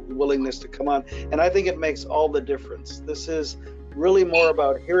appreciate your willingness to come on. And I think it makes all the difference. This is really more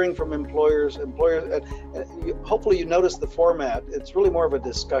about hearing from employers. Hopefully you notice the format. It's really more of a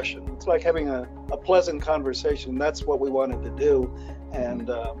discussion. It's like having a pleasant conversation. That's what we wanted to do. And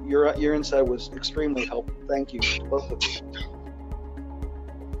your insight was extremely helpful. Thank you, both of you.